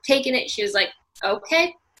 Mom, we're taking it. She was like,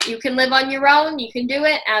 okay, you can live on your own. You can do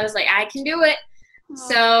it. I was like, I can do it.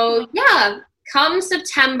 So yeah, come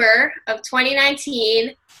September of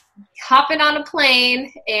 2019, hopping on a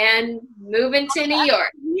plane and moving to New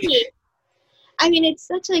York. I mean, it's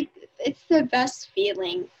the best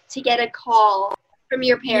feeling to get a call from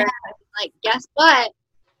your parents. Yeah. Like, guess what?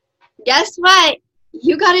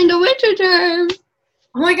 You got into winter term.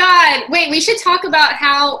 Oh my God. Wait, we should talk about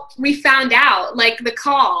how we found out, like the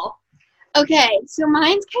call. Okay, so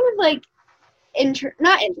mine's kind of like,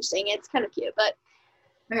 not interesting, it's kind of cute, but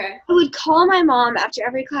Okay. I would call my mom after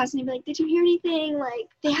every class and I'd be like, did you hear anything? Like,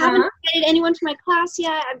 they haven't invited anyone to my class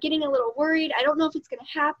yet. I'm getting a little worried. I don't know if it's going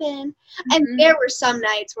to happen. And there were some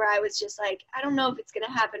nights where I was just like, I don't know if it's going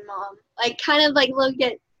to happen, Mom. Like, kind of like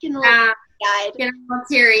getting a little guide. Getting a little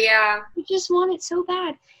teary, yeah. I just want it so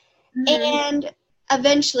bad. And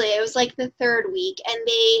eventually, it was like the third week, and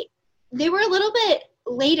they were a little bit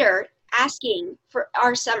later asking for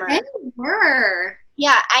our summer. They were.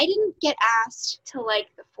 Yeah, I didn't get asked till like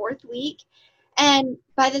the fourth week. And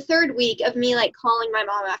by the third week of me like calling my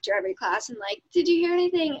mom after every class and like, did you hear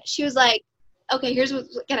anything? She was like, okay, here's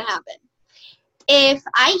what's going to happen. If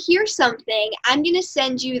I hear something, I'm going to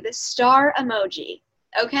send you the star emoji.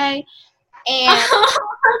 Okay? And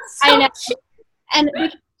I know. And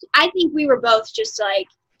I think we were both just like,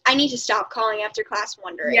 I need to stop calling after class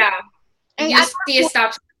wondering. Yeah. And you just need to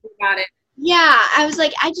stop talking about it. Yeah, I was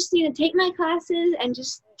like, I just need to take my classes and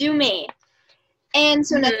just do me. And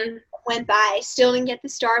so nothing went by, still didn't get the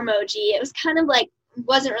star emoji. It was kind of like,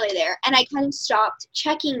 wasn't really there. And I kind of stopped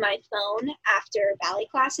checking my phone after ballet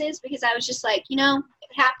classes because I was just like, you know, if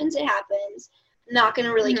it happens, it happens. I'm not going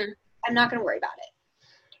to worry about it.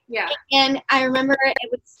 Yeah. And I remember I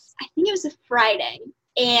think it was a Friday.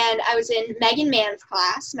 And I was in Megan Mann's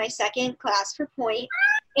class, my second class for Point,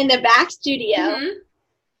 in the back studio.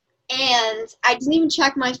 And I didn't even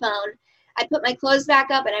check my phone. I put my clothes back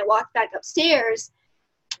up and I walked back upstairs.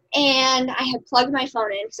 And I had plugged my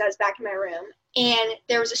phone in because I was back in my room. And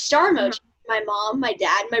there was a star emoji. My mom, my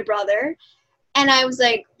dad, my brother. And I was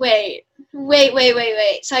like, wait.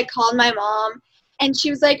 So I called my mom. And she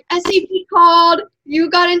was like, SAP called. You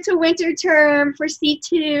got into winter term for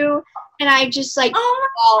C2. And I just like called.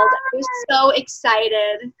 I was so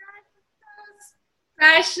excited.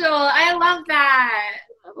 Special. I love that.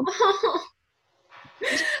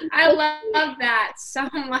 I love that so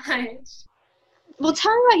much. Well,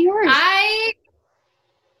 tell me about yours.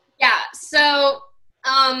 So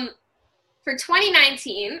for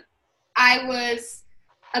 2019, I was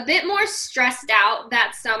a bit more stressed out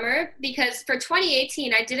that summer because for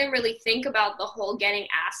 2018, I didn't really think about the whole getting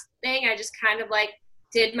asked thing. I just kind of like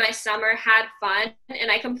did my summer, had fun, and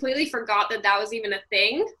I completely forgot that that was even a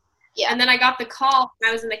thing. Yeah. And then I got the call when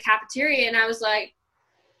I was in the cafeteria, and I was like,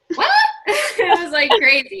 what? It was like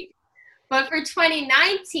crazy. But for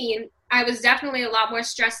 2019, I was definitely a lot more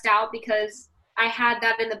stressed out because I had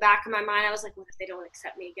that in the back of my mind. I was like, what if they don't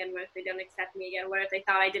accept me again? What if they don't accept me again? What if they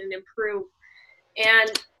thought I didn't improve?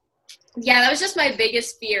 And yeah, that was just my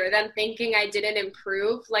biggest fear, them thinking I didn't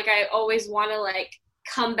improve. Like, I always want to like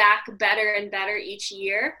come back better and better each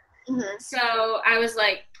year. So I was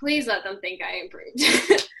like, please let them think I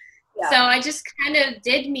improved. Yeah. So I just kind of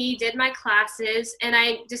did my classes, and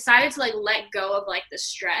I decided to like let go of like the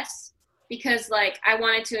stress because like I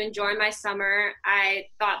wanted to enjoy my summer. I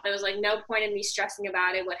thought there was like no point in me stressing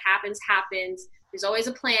about it. What happens, happens. There's always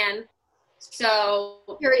a plan. So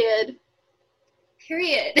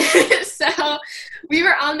Period. So we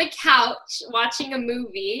were on the couch watching a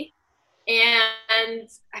movie, and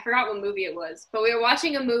I forgot what movie it was, but we were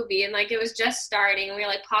watching a movie, and like it was just starting, and we were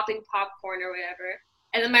like popping popcorn or whatever.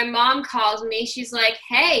 And then my mom calls me. She's like,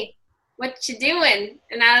 hey, what you doing?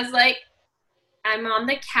 And I was like, I'm on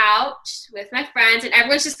the couch with my friends. And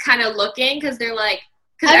everyone's just kind of looking because they're like,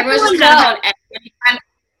 because everyone's just kind of on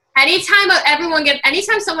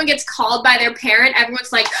anytime someone gets called by their parent,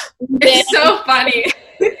 everyone's like, it's so funny.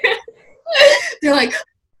 They're like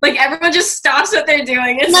everyone just stops what they're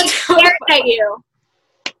doing. It's so funny. At you.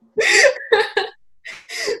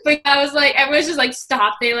 But I was like, everyone's just like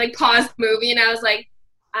stopped. They like paused the movie, and I was like,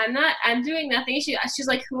 I'm doing nothing. She's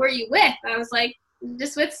like, who are you with? And I was like,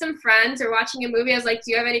 just with some friends or watching a movie. I was like,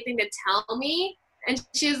 do you have anything to tell me? And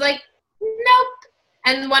she was like, nope.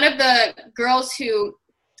 And one of the girls who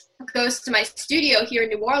goes to my studio here in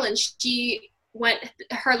New Orleans,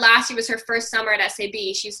 her last year was her first summer at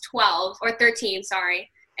SAB. She's 12 or 13, sorry.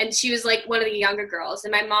 And she was like one of the younger girls.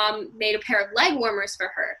 And my mom made a pair of leg warmers for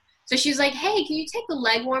her. So she was like, hey, can you take the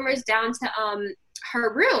leg warmers down to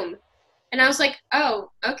her room? And I was like, oh,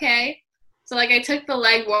 okay. So, like, I took the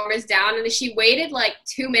leg warmers down, and she waited, like,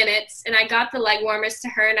 2 minutes, and I got the leg warmers to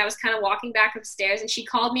her, and I was kind of walking back upstairs, and she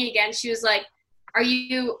called me again. She was like, are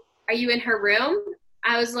you in her room?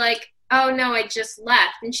 I was like, oh, no, I just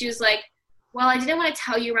left. And she was like, well, I didn't want to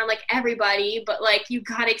tell you around, like, everybody, but, like, you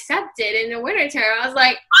got accepted in the winter term. I was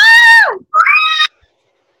like, ah!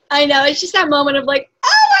 I know. It's just that moment of, like,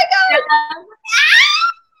 oh, my God.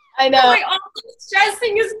 I know. Like, all the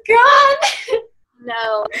stressing is gone.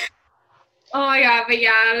 No. Oh my God, but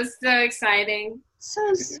yeah, it was so exciting.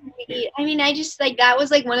 So sweet. I mean, I just, like, that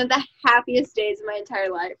was, like, one of the happiest days of my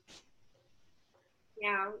entire life.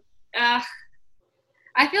 Yeah.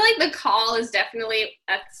 I feel like the call is definitely,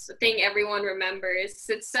 that's the thing everyone remembers.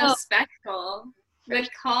 It's so special. The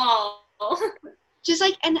call. Just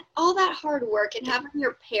like, and all that hard work and having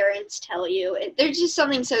your parents tell you, there's just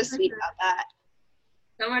something so sweet about that.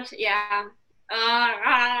 So much, yeah.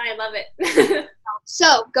 I love it.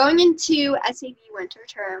 So, going into SAB winter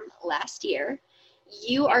term last year,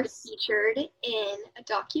 you are featured in a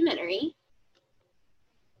documentary.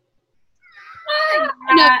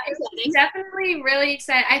 Yeah, it's definitely really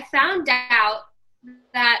exciting. I found out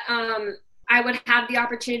that I would have the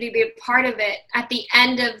opportunity to be a part of it at the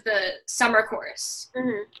end of the summer course.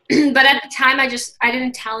 Mm-hmm. But at the time, I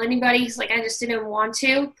didn't tell anybody because, like, I just didn't want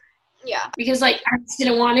to. Yeah. Because, like, I just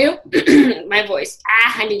didn't want to. My voice.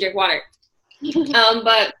 I need to drink water.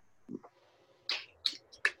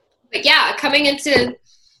 But yeah, coming into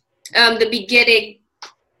the beginning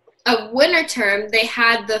of winter term, they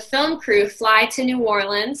had the film crew fly to New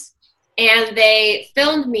Orleans, and they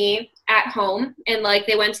filmed me at home, and like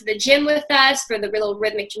they went to the gym with us for the little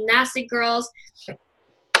rhythmic gymnastic girls,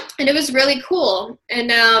 and it was really cool. And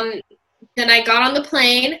then I got on the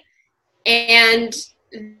plane, and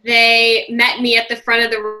they met me at the front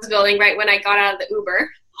of the Rose building right when I got out of the Uber,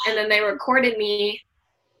 and then they recorded me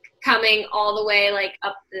coming all the way like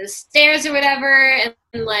up the stairs or whatever,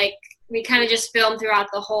 and like we kind of just filmed throughout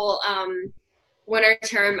the whole winter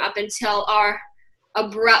term up until our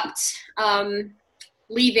abrupt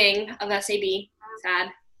leaving of SAB.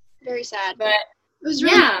 Sad. Very sad. But it was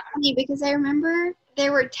really funny because I remember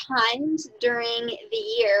there were times during the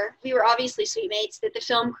year, we were obviously suite mates, that the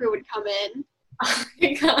film crew would come in. Oh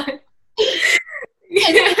my God.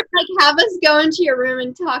 And like have us go into your room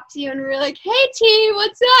and talk to you, and we were like, "Hey T,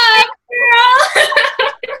 what's up, girl?"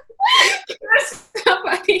 That's so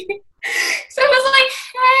funny. So I was like,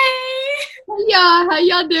 "Hey, yeah, how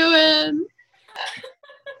y'all doing?"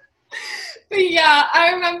 But yeah,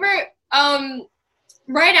 I remember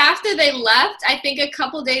right after they left, I think a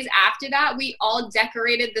couple days after that, we all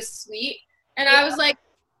decorated the suite, and I was like,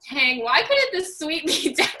 dang, why couldn't the suite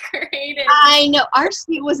be decorated? I know, our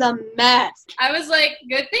suite was a mess. I was like,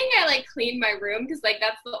 good thing I like cleaned my room, because like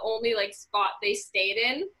that's the only like spot they stayed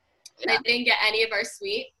in. Yeah. I didn't get any of our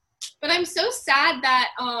suite. But I'm so sad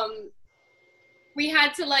that we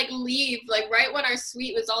had to like leave like right when our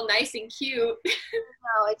suite was all nice and cute.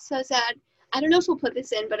 No, it's so sad. I don't know if we'll put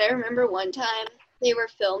this in, but I remember one time they were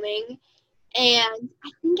filming, and I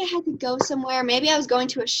think I had to go somewhere. Maybe I was going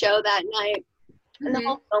to a show that night. And the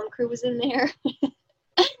whole film crew was in there.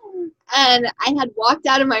 And I had walked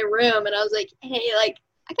out of my room, and I was like, hey, like,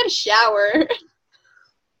 I got a shower.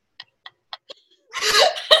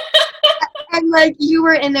 And, like, you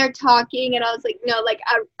were in there talking, and I was like, no, like,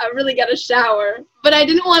 I really got a shower. But I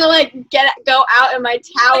didn't want to, like, go out in my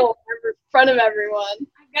towel in front of everyone.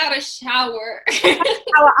 I got a shower.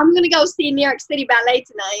 I'm going to go see New York City Ballet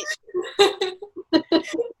tonight.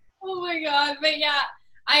 Oh, my God. But, yeah.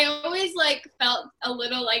 I always, like, felt a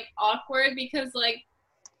little, like, awkward because, like,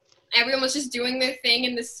 everyone was just doing their thing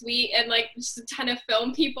in the suite, and, like, just a ton of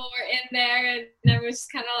film people were in there, and I was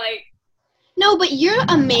just kind of, like... No, but you're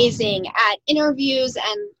amazing at interviews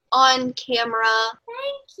and on camera.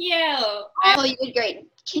 Thank you. Oh, you did great.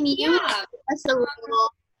 Can you give us a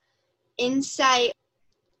little insight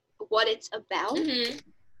what it's about? Mm-hmm.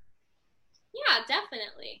 Yeah,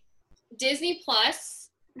 definitely. Disney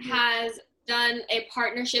Plus has done a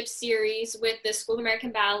partnership series with the School of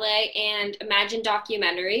American Ballet and Imagine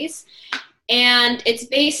Documentaries, and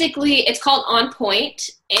it's called On Point,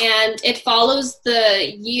 and it follows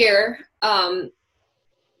the year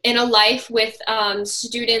in a life with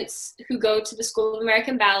students who go to the School of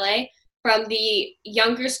American Ballet, from the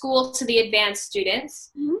younger school to the advanced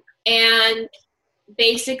students. Mm-hmm. And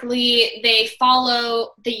basically they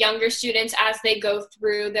follow the younger students as they go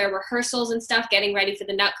through their rehearsals and stuff, getting ready for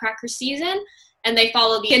the Nutcracker season, and they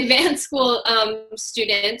follow the advanced school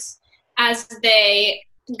students as they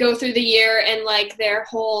go through the year and like their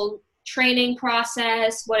whole training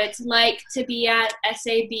process, what it's like to be at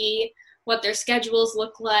SAB, what their schedules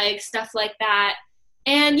look like, stuff like that.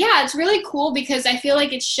 And yeah, it's really cool because I feel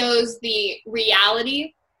like it shows the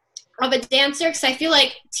reality of a dancer, because I feel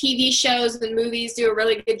like TV shows and movies do a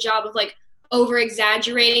really good job of like over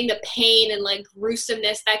exaggerating the pain and like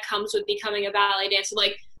gruesomeness that comes with becoming a ballet dancer,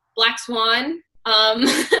 like Black Swan.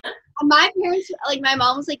 My parents, like my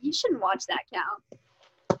mom was like, you shouldn't watch that,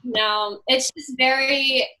 Cal. No, it's just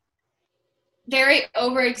very, very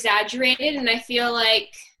over exaggerated, and I feel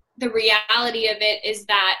like the reality of it is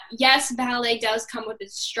that yes, ballet does come with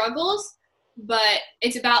its struggles, but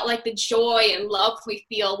it's about like the joy and love we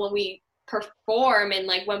feel when we perform and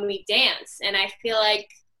like when we dance. And I feel like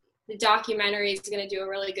the documentary is going to do a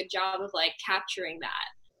really good job of like capturing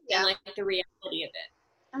that and like the reality of it.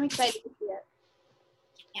 I'm excited to see it.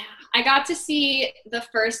 Yeah, I got to see the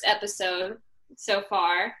first episode so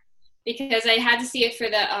far because I had to see it for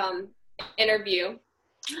the interview.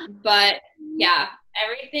 But yeah,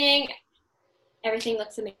 everything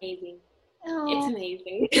looks amazing. Oh, it's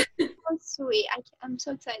amazing. so sweet. I'm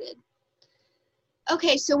so excited.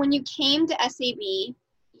 Okay, so when you came to SAB,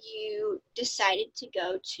 you decided to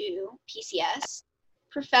go to PCS,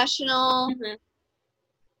 Professional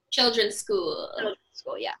Children's School.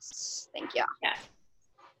 Yes. Thank you. Yeah.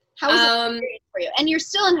 How was it experience for you? And you're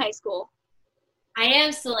still in high school. I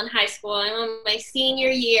am still in high school. I'm on my senior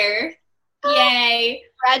year. Yay.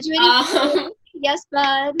 Graduating. Yes,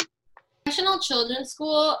 bud. Professional Children's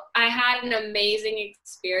School, I had an amazing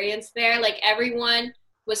experience there. Like, everyone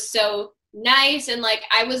was so nice, and like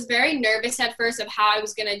I was very nervous at first of how I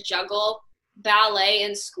was going to juggle ballet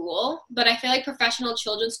and school, but I feel like Professional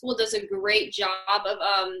Children's School does a great job of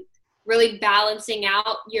really balancing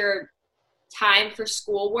out your time for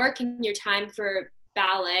schoolwork and your time for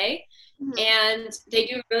ballet. And they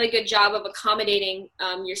do a really good job of accommodating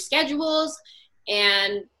your schedules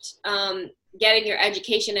and getting your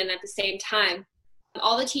education in at the same time.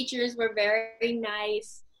 All the teachers were very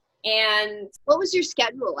nice. And what was your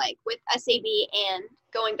schedule like with SAB and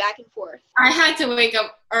going back and forth? I had to wake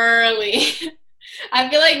up early. I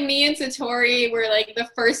feel like me and Satori were like the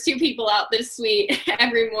first two people out the suite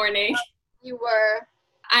every morning. You were.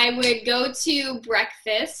 I would go to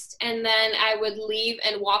breakfast, and then I would leave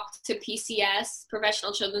and walk to PCS,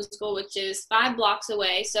 Professional Children's School, which is 5 blocks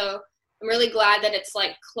away. So I'm really glad that it's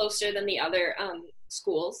like closer than the other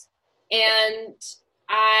schools. And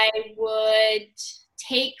I would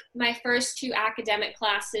take my first 2 academic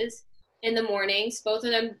classes in the mornings. Both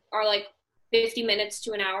of them are like 50 minutes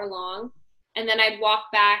to an hour long. And then I'd walk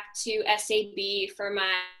back to SAB for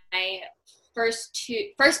my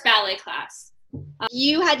first ballet class.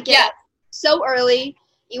 You had to get up so early.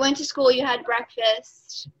 You went to school, you had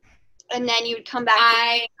breakfast, and then you would come back to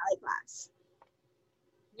ballet class.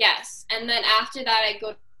 Yes. And then after that, I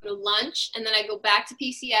go to lunch, and then I go back to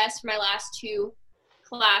PCS for my last 2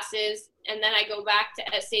 classes, and then I go back to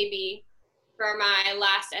SAB for my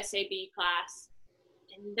last SAB class.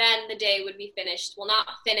 And then the day would be finished. Well, not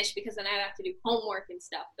finished because then I'd have to do homework and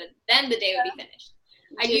stuff, but then the day would be finished.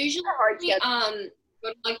 I usually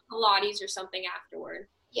go to like Pilates or something afterward.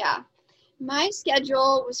 Yeah. My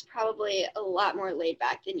schedule was probably a lot more laid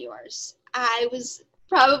back than yours. I was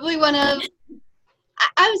probably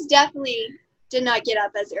did not get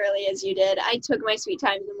up as early as you did. I took my sweet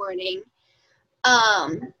time in the morning.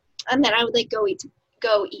 And then I would like go eat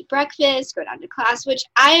breakfast, go down to class, which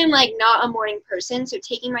I am like not a morning person, so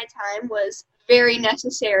taking my time was very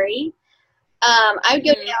necessary. I would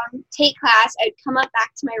go down, take class, I'd come up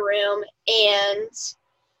back to my room and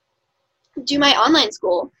do my online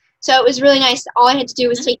school. So it was really nice. All I had to do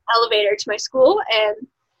was take the elevator to my school and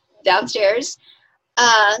downstairs.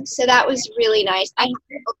 So that was really nice. I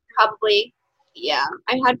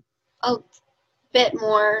had a bit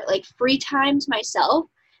more like free time to myself,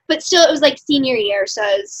 but still it was like senior year, so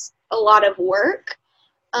it was a lot of work.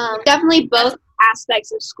 Definitely both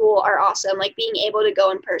aspects of school are awesome, like being able to go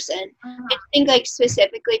in person. I think like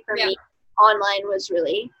specifically for me, online was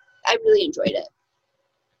I really enjoyed it.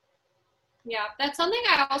 Yeah, that's something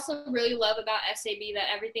I also really love about SAB, that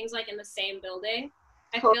everything's like in the same building.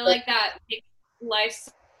 I feel like that makes life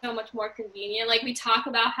so much more convenient. Like, we talk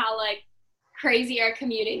about how like crazy our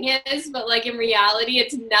commuting is, but like in reality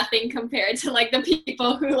it's nothing compared to like the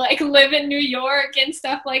people who like live in New York and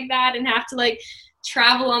stuff like that and have to like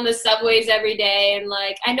travel on the subways every day. And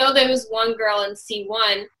like I know there was one girl in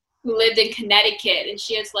C1 who lived in Connecticut and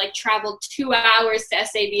she has like traveled 2 hours to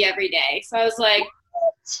SAB every day. So I was like,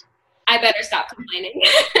 I better stop complaining.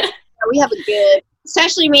 We have a good,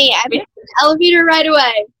 especially me, I have an elevator right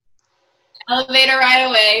away. Elevator right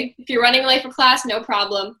away. If you're running late for class, no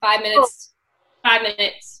problem. 5 minutes. 5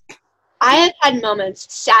 minutes. I have had moments.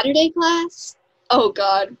 Saturday class? Oh,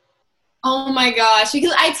 God. Oh, my gosh.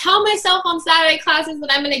 Because I tell myself on Saturday classes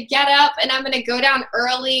that I'm going to get up and I'm going to go down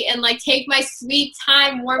early and, like, take my sweet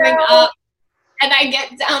time warming up. And I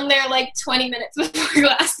get down there, like, 20 minutes before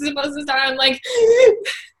class is supposed to start. I'm like...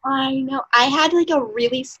 I know. I had, like, a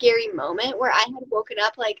really scary moment where I had woken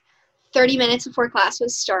up, like, 30 minutes before class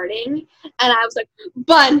was starting. And I was like,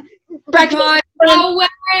 Bun, breakfast. God, no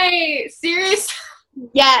way. Seriously?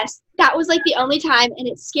 Yes. That was, like, the only time. And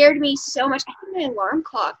it scared me so much. I think my alarm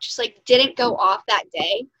clock just, like, didn't go off that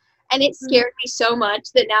day. And it scared me so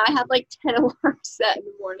much that now I have, like, 10 alarms set in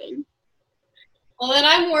the morning. Well, then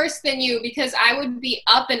I'm worse than you because I would be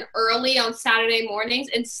up and early on Saturday mornings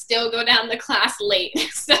and still go down to class late.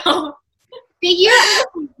 So you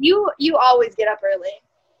always get up early.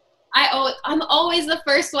 I'm always the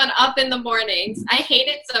first one up in the mornings. I hate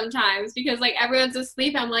it sometimes because like everyone's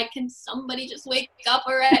asleep. I'm like, can somebody just wake up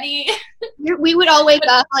already? We would all wake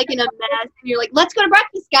up like in a mess, and you're like, "Let's go to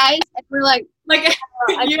breakfast, guys," and we're like,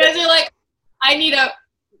 you guys are like,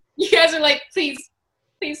 you guys are like, please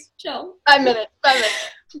chill. 5 minutes.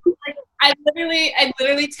 I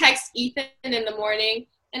literally text Ethan in the morning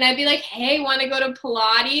and I'd be like, hey, want to go to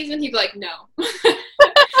Pilates? And he'd be like, no.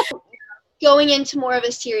 Going into more of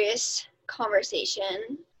a serious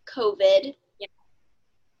conversation, COVID.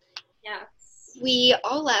 Yeah. We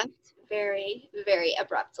all left very, very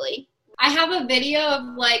abruptly. I have a video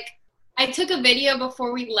of like, I took a video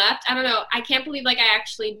before we left. I don't know. I can't believe like I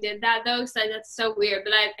actually did that though, because that's so weird.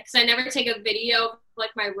 But because I never take a video of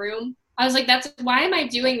like my room. I was like, why am I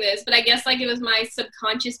doing this? But I guess like it was my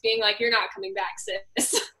subconscious being like, you're not coming back,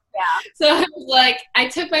 sis. Yeah. So I was like, I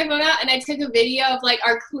took my phone out and I took a video of like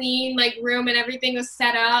our clean like room and everything was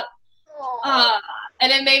set up.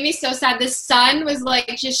 And it made me so sad. The sun was like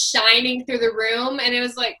just shining through the room and it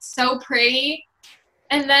was like so pretty.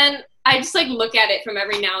 And then I just like look at it from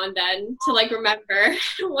every now and then to like remember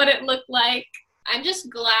what it looked like. I'm just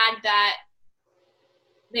glad that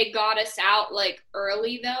they got us out like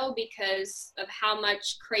early though because of how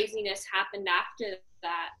much craziness happened after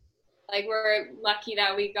that. Like we're lucky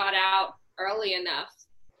that we got out early enough.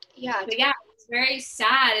 Yeah. But yeah, it's very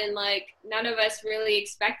sad and like none of us really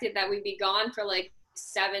expected that we'd be gone for like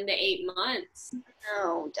 7 to 8 months.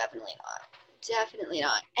 No, definitely not. Definitely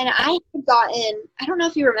not. And I had gotten, I don't know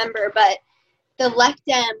if you remember, but the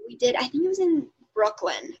Lectem we did, I think it was in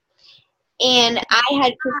Brooklyn. And I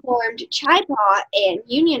had performed Chai Pot and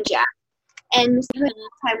Union Jack. And Miss Killian at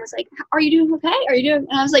the time was like, are you doing okay? And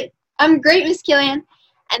I was like, I'm great, Miss Killian.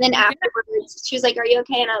 And then afterwards, she was like, are you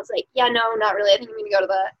okay? And I was like, yeah, no, not really. I think I'm going to go to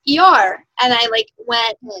the ER. And I like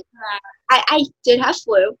went, I did have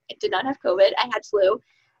flu. I did not have COVID. I had flu.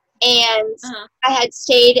 And I had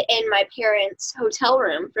stayed in my parents' hotel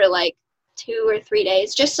room for like 2 or 3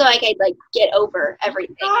 days just so I could like get over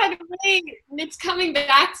everything. God, wait, it's coming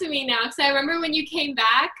back to me now. Because I remember when you came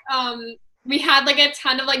back, we had like a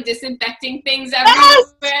ton of like disinfecting things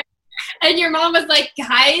everywhere. Yes! And your mom was like,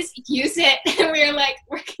 guys, use it. And we were like,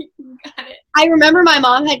 we got it. I remember my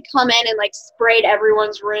mom had come in and like sprayed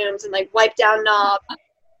everyone's rooms and like wiped down knobs.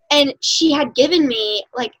 And she had given me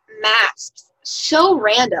like masks. So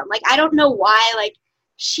random. Like, I don't know why. Like,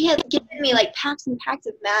 she had given me like packs and packs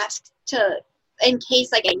of masks in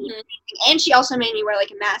case like I need anything. And she also made me wear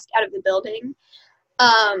like a mask out of the building.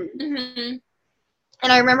 And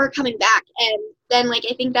I remember coming back and then like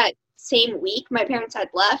I think that same week my parents had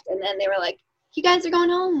left and then they were like, you guys are going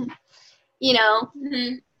home, you know?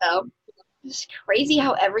 So it's crazy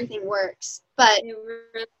how everything works. But it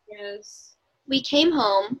really is. We came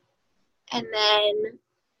home and then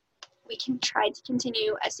we tried to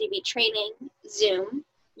continue SAV training Zoom.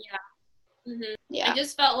 Yeah. Yeah.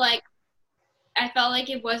 I felt like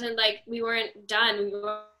it wasn't like we weren't done. We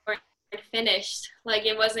weren't finished. Like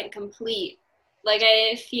it wasn't complete. Like I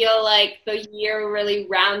didn't feel like the year really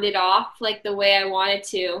rounded off like the way I wanted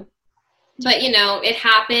to. But you know, it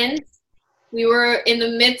happened. We were in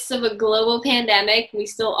the midst of a global pandemic. We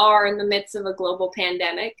still are in the midst of a global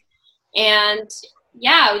pandemic. And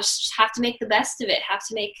yeah, we just have to make the best of it. Have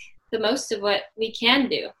to make the most of what we can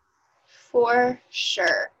do. For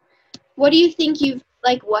sure. What do you think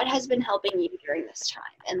what has been helping you during this time?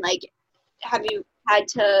 And like, have you had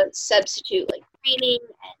to substitute like training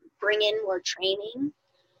and bring in more training?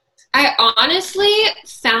 I honestly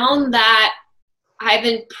found that I've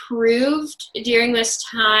improved during this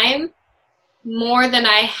time more than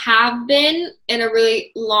I have been in a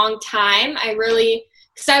really long time.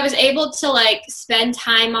 Because I was able to like spend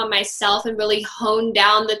time on myself and really hone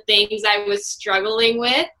down the things I was struggling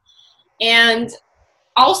with. And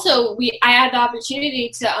also I had the opportunity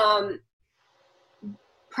to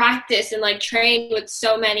practice and like train with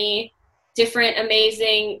so many different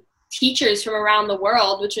amazing teachers from around the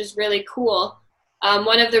world, which was really cool.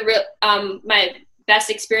 One of my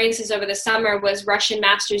best experiences over the summer was Russian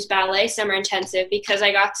Masters Ballet Summer Intensive because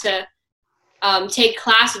I got to take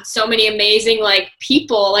class with so many amazing like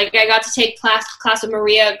people. Like I got to take class with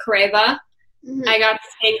Maria Kareva. I got to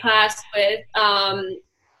take class with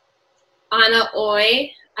Anna Oy.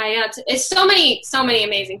 It's so many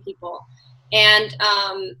amazing people. And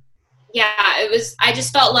I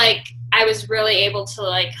just felt like I was really able to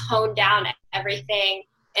like hone down everything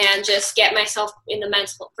and just get myself in the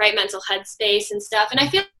right mental headspace and stuff. And I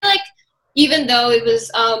feel like even though it was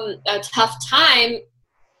a tough time,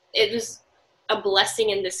 it was a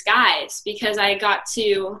blessing in disguise because I got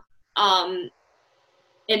to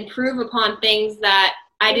improve upon things that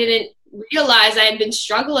I didn't realize I had been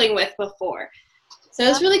struggling with before. So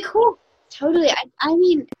it's really cool. Totally. I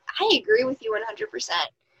mean, I agree with you 100%.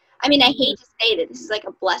 I mean, I hate to say that this is like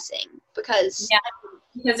a blessing because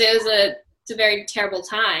it's a very terrible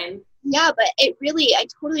time. Yeah, but it really, I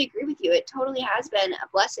totally agree with you. It totally has been a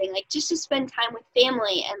blessing, like just to spend time with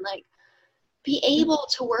family and like be able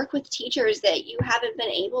to work with teachers that you haven't been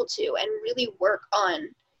able to and really work on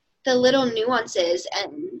the little nuances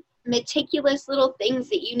and meticulous little things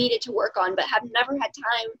that you needed to work on but have never had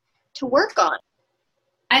time to work on.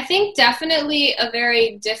 I think definitely a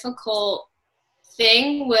very difficult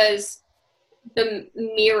thing was the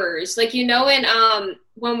mirrors. Like,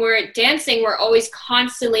 when we're dancing, we're always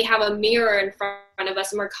constantly have a mirror in front of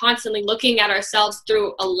us and we're constantly looking at ourselves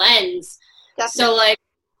through a lens. Definitely. So like,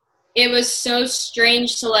 it was so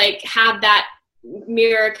strange to like have that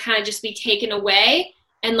mirror kind of just be taken away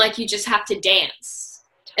and like you just have to dance.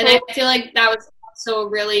 And I feel like that was also a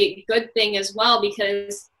really good thing as well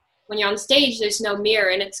because when you're on stage, there's no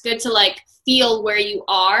mirror and it's good to like feel where you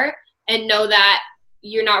are and know that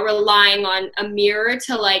you're not relying on a mirror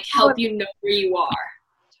to like help you know where you are.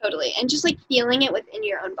 Totally. And just like feeling it within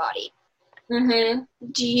your own body. Mm-hmm.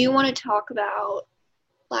 Do you want to talk about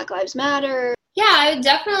Black Lives Matter? Yeah, I would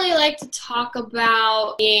definitely like to talk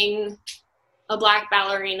about being a Black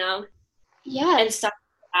ballerina. Yeah. And stuff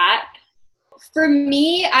like that. For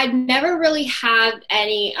me, I'd never really had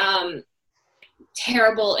any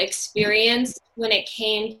terrible experience when it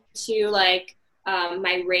came to like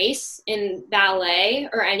my race in ballet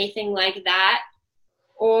or anything like that.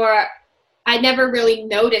 Or I never really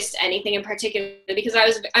noticed anything in particular because I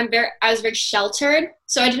was very sheltered,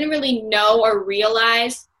 so I didn't really know or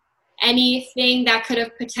realize anything that could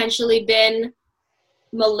have potentially been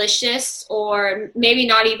malicious or maybe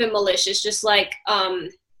not even malicious, just like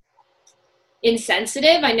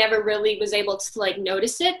insensitive. I never really was able to like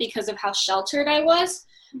notice it because of how sheltered I was.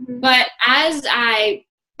 Mm-hmm. But as I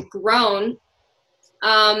grown,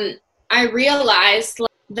 I realized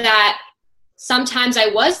that sometimes I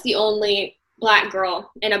was the only Black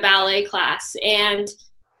girl in a ballet class, and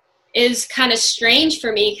is kind of strange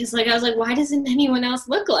for me because like I was like, why doesn't anyone else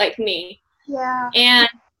look like me? Yeah. And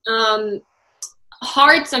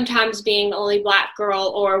hard sometimes being the only Black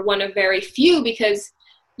girl or one of very few because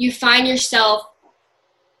you find yourself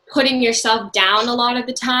putting yourself down a lot of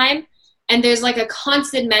the time, and there's like a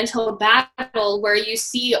constant mental battle where you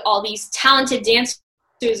see all these talented dancers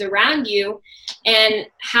around you and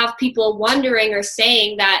have people wondering or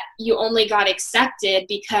saying that you only got accepted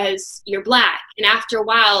because you're Black. And after a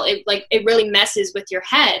while, it really messes with your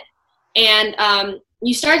head. And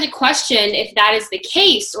you start to question if that is the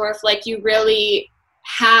case or if like you really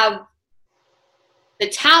have the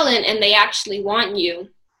talent and they actually want you.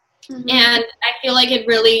 Mm-hmm. And I feel like it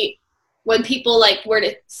really, when people like were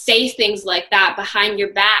to say things like that behind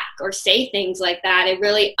your back or say things like that, it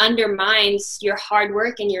really undermines your hard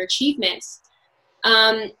work and your achievements.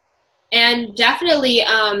 And definitely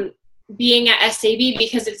being at SAB,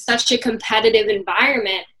 because it's such a competitive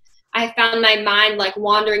environment, I found my mind like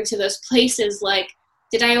wandering to those places like,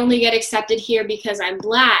 did I only get accepted here because I'm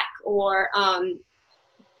Black? Or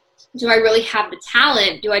do I really have the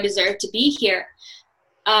talent? Do I deserve to be here?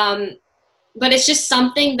 But it's just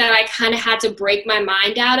something that I kind of had to break my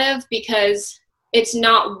mind out of because it's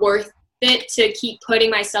not worth it to keep putting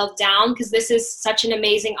myself down because this is such an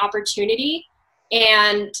amazing opportunity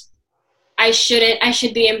and I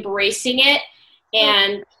should be embracing it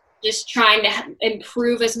and just trying to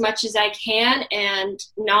improve as much as I can and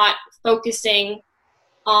not focusing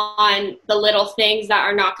on the little things that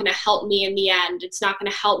are not going to help me in the end. It's not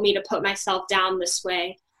going to help me to put myself down this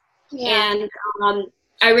way. Yeah. And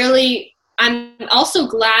I'm also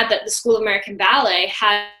glad that the School of American Ballet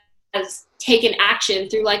has taken action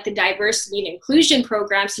through like the diversity and inclusion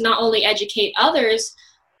programs to not only educate others,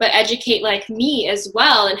 but educate like me as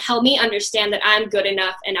well and help me understand that I'm good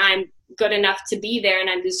enough and I'm good enough to be there and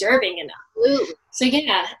I'm deserving enough. Ooh. So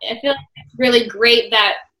yeah, I feel like it's really great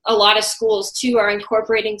that a lot of schools too are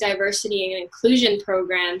incorporating diversity and inclusion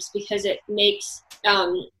programs because it makes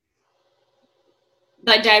the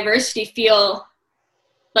diversity feel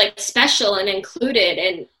like special and included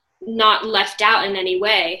and not left out in any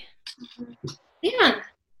way. Mm-hmm. Yeah.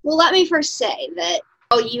 Well, let me first say that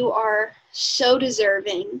you are so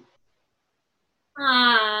deserving.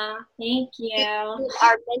 Thank you. You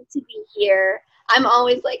are meant to be here. I'm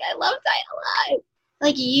always like, I love Diana Live.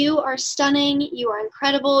 Like, you are stunning. You are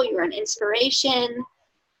incredible. You are an inspiration.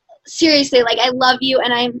 seriously, like, I love you,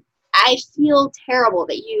 and I feel terrible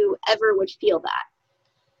that you ever would feel that,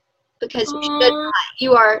 because you should not.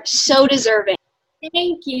 You are so deserving.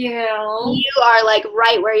 Thank you. You are, like,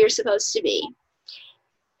 right where you're supposed to be.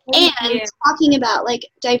 Thank And you. talking about, like,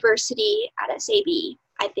 diversity at SAB,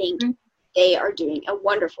 I think they are doing a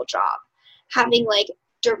wonderful job. Having, like,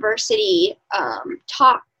 diversity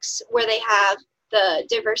talks where they have the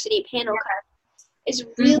diversity panel is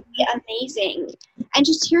really amazing. And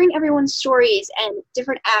just hearing everyone's stories and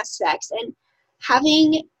different aspects and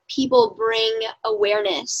having people bring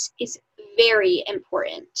awareness is very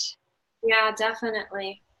important. Yeah,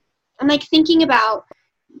 definitely. And, like, thinking about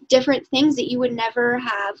different things that you would never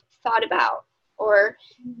have thought about, or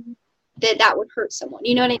that would hurt someone.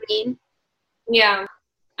 You know what I mean? Yeah.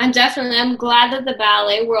 I'm glad that the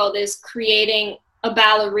ballet world is creating a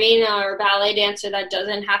ballerina or ballet dancer that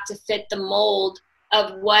doesn't have to fit the mold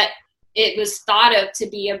of what it was thought of to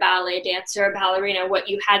be a ballet dancer or ballerina, what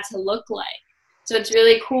you had to look like. So it's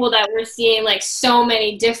really cool that we're seeing, like, so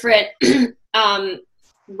many different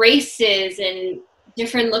races and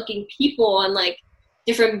different looking people and, like,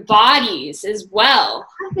 different bodies as well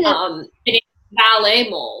in a ballet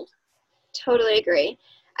mold. Totally agree.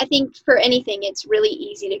 I think for anything, it's really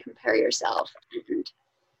easy to compare yourself.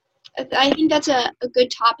 And I think that's a good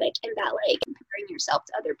topic in ballet, comparing yourself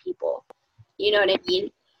to other people. You know what I mean?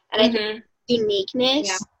 And I think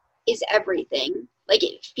uniqueness is everything. Like,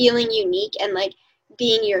 feeling unique and, like,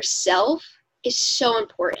 being yourself is so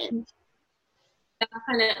important.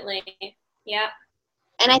 Definitely. Yeah.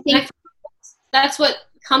 And I think that's what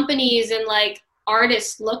companies and, like,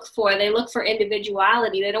 artists look for. They look for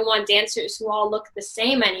individuality. They don't want dancers who all look the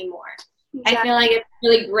same anymore. Exactly. I feel like it's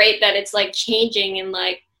really great that it's, like, changing and,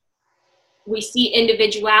 like, we see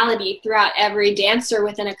individuality throughout every dancer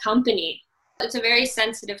within a company. It's a very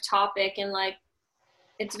sensitive topic, and, like,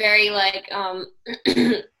 it's very, like,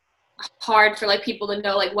 hard for, like, people to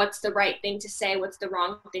know, like, what's the right thing to say, what's the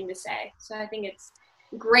wrong thing to say. So I think it's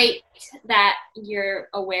great that you're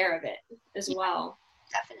aware of it as well.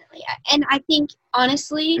 Definitely. And I think,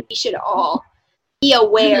 honestly, we should all be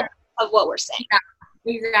aware of what we're saying.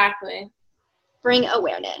 Yeah, exactly. Bring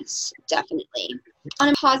awareness, definitely. On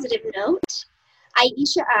a positive note,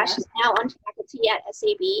 Aisha Ash is now on faculty at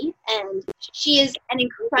SAB, and she is an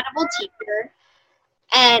incredible teacher,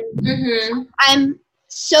 and I'm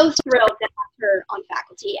so thrilled to have her on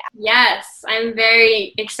faculty. Yes, I'm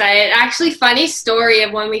very excited. Actually, funny story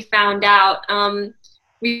of when we found out.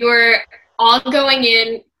 We were all going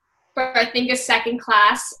in for, I think, a second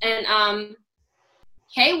class, and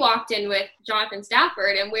Kay walked in with Jonathan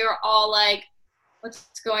Stafford, and we were all like,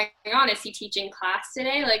 what's going on? Is he teaching class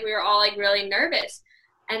today? Like, we were all, like, really nervous.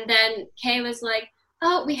 And then Kay was like,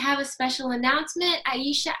 oh, we have a special announcement.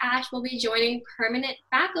 Aisha Ash will be joining permanent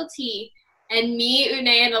faculty. And me, Une,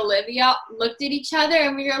 and Olivia looked at each other,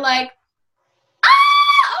 and we were like,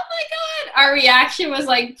 oh my God. Our reaction was,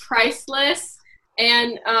 like, priceless.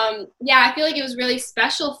 And, I feel like it was really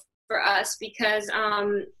special for us because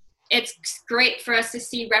it's great for us to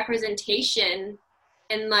see representation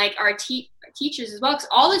and, like, our teachers as well, because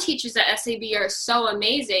all the teachers at SAB are so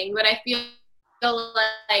amazing, but I feel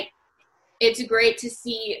like it's great to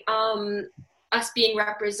see us being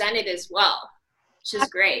represented as well, which is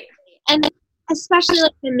great. And especially,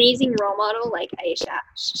 like, an amazing role model like Aisha.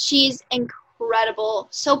 She's incredible,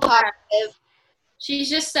 so positive. She's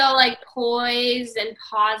just so, like, poised and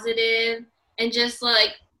positive and just,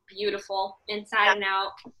 like, beautiful inside and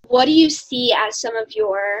out. What do you see as some of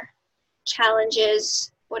your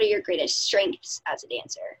challenges? What are your greatest strengths as a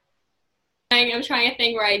dancer? I'm trying to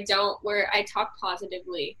think where I talk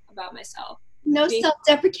positively about myself. No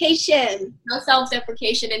self-deprecation. No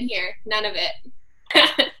self-deprecation in here. None of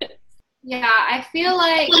it. Yeah, I feel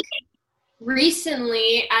like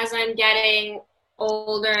recently, as I'm getting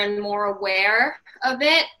older and more aware of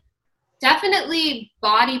it, definitely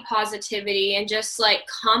body positivity and just, like,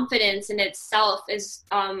 confidence in itself is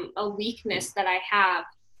a weakness that I have.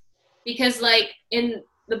 Because, like, in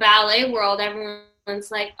the ballet world,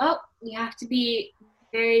 everyone's like, oh, you have to be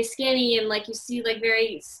very skinny, and, like, you see, like,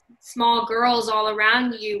 very small girls all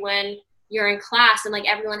around you when you're in class, and, like,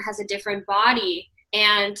 everyone has a different body,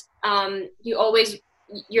 and you're always,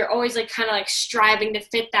 like, kind of, like, striving to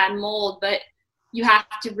fit that mold, but you have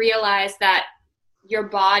to realize that your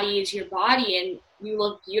body is your body, and you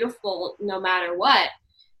look beautiful no matter what.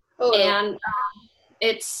 And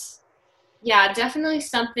it's definitely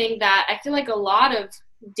something that I feel like a lot of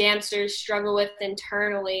dancers struggle with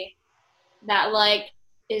internally, that, like,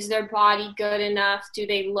 is their body good enough? Do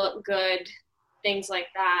they look good? Things like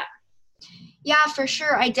that. Yeah, for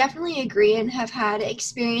sure. I definitely agree and have had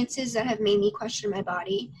experiences that have made me question my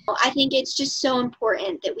body. I think it's just so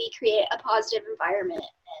important that we create a positive environment.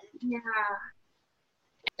 Yeah,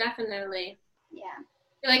 definitely. Yeah.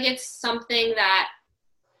 I feel like it's something that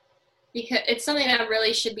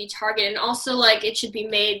really should be targeted, and also like it should be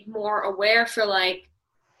made more aware for like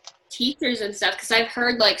teachers and stuff, because I've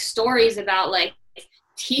heard like stories about like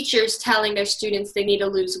teachers telling their students they need to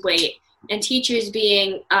lose weight, and teachers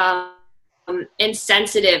being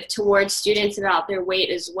insensitive towards students about their weight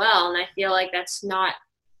as well. And I feel like that's not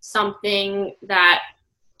something that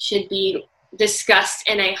should be discussed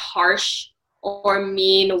in a harsh or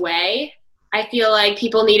mean way. I feel like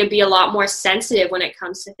people need to be a lot more sensitive when it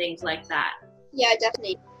comes to things like that. Yeah,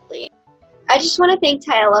 definitely. I just want to thank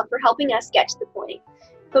Tyela for helping us get to the point,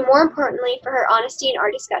 but more importantly for her honesty in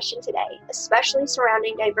our discussion today, especially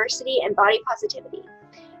surrounding diversity and body positivity.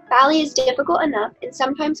 Bali is difficult enough, and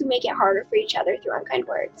sometimes we make it harder for each other through unkind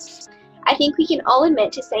words. I think we can all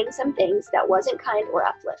admit to saying some things that wasn't kind or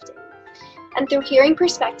uplifting. And through hearing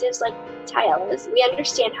perspectives like Tyela's, we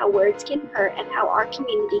understand how words can hurt and how our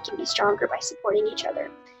community can be stronger by supporting each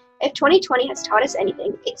other. If 2020 has taught us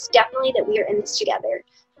anything, it's definitely that we are in this together,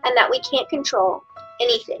 and that we can't control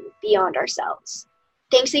anything beyond ourselves.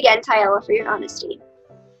 Thanks again, Tyela, for your honesty.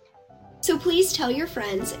 So please tell your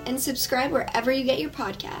friends and subscribe wherever you get your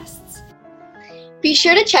podcasts. Be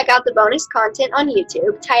sure to check out the bonus content on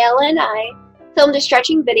YouTube. Tyela and I filmed a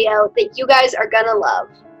stretching video that you guys are gonna love.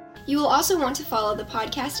 You will also want to follow the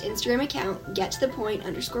podcast Instagram account,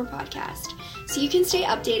 gettothepoint_podcast, so you can stay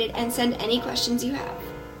updated and send any questions you have.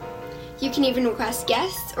 You can even request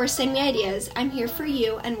guests or send me ideas. I'm here for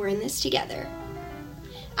you, and we're in this together.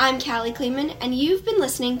 I'm Callie Kleeman, and you've been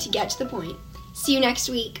listening to Get to the Point. See you next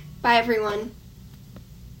week. Bye, everyone.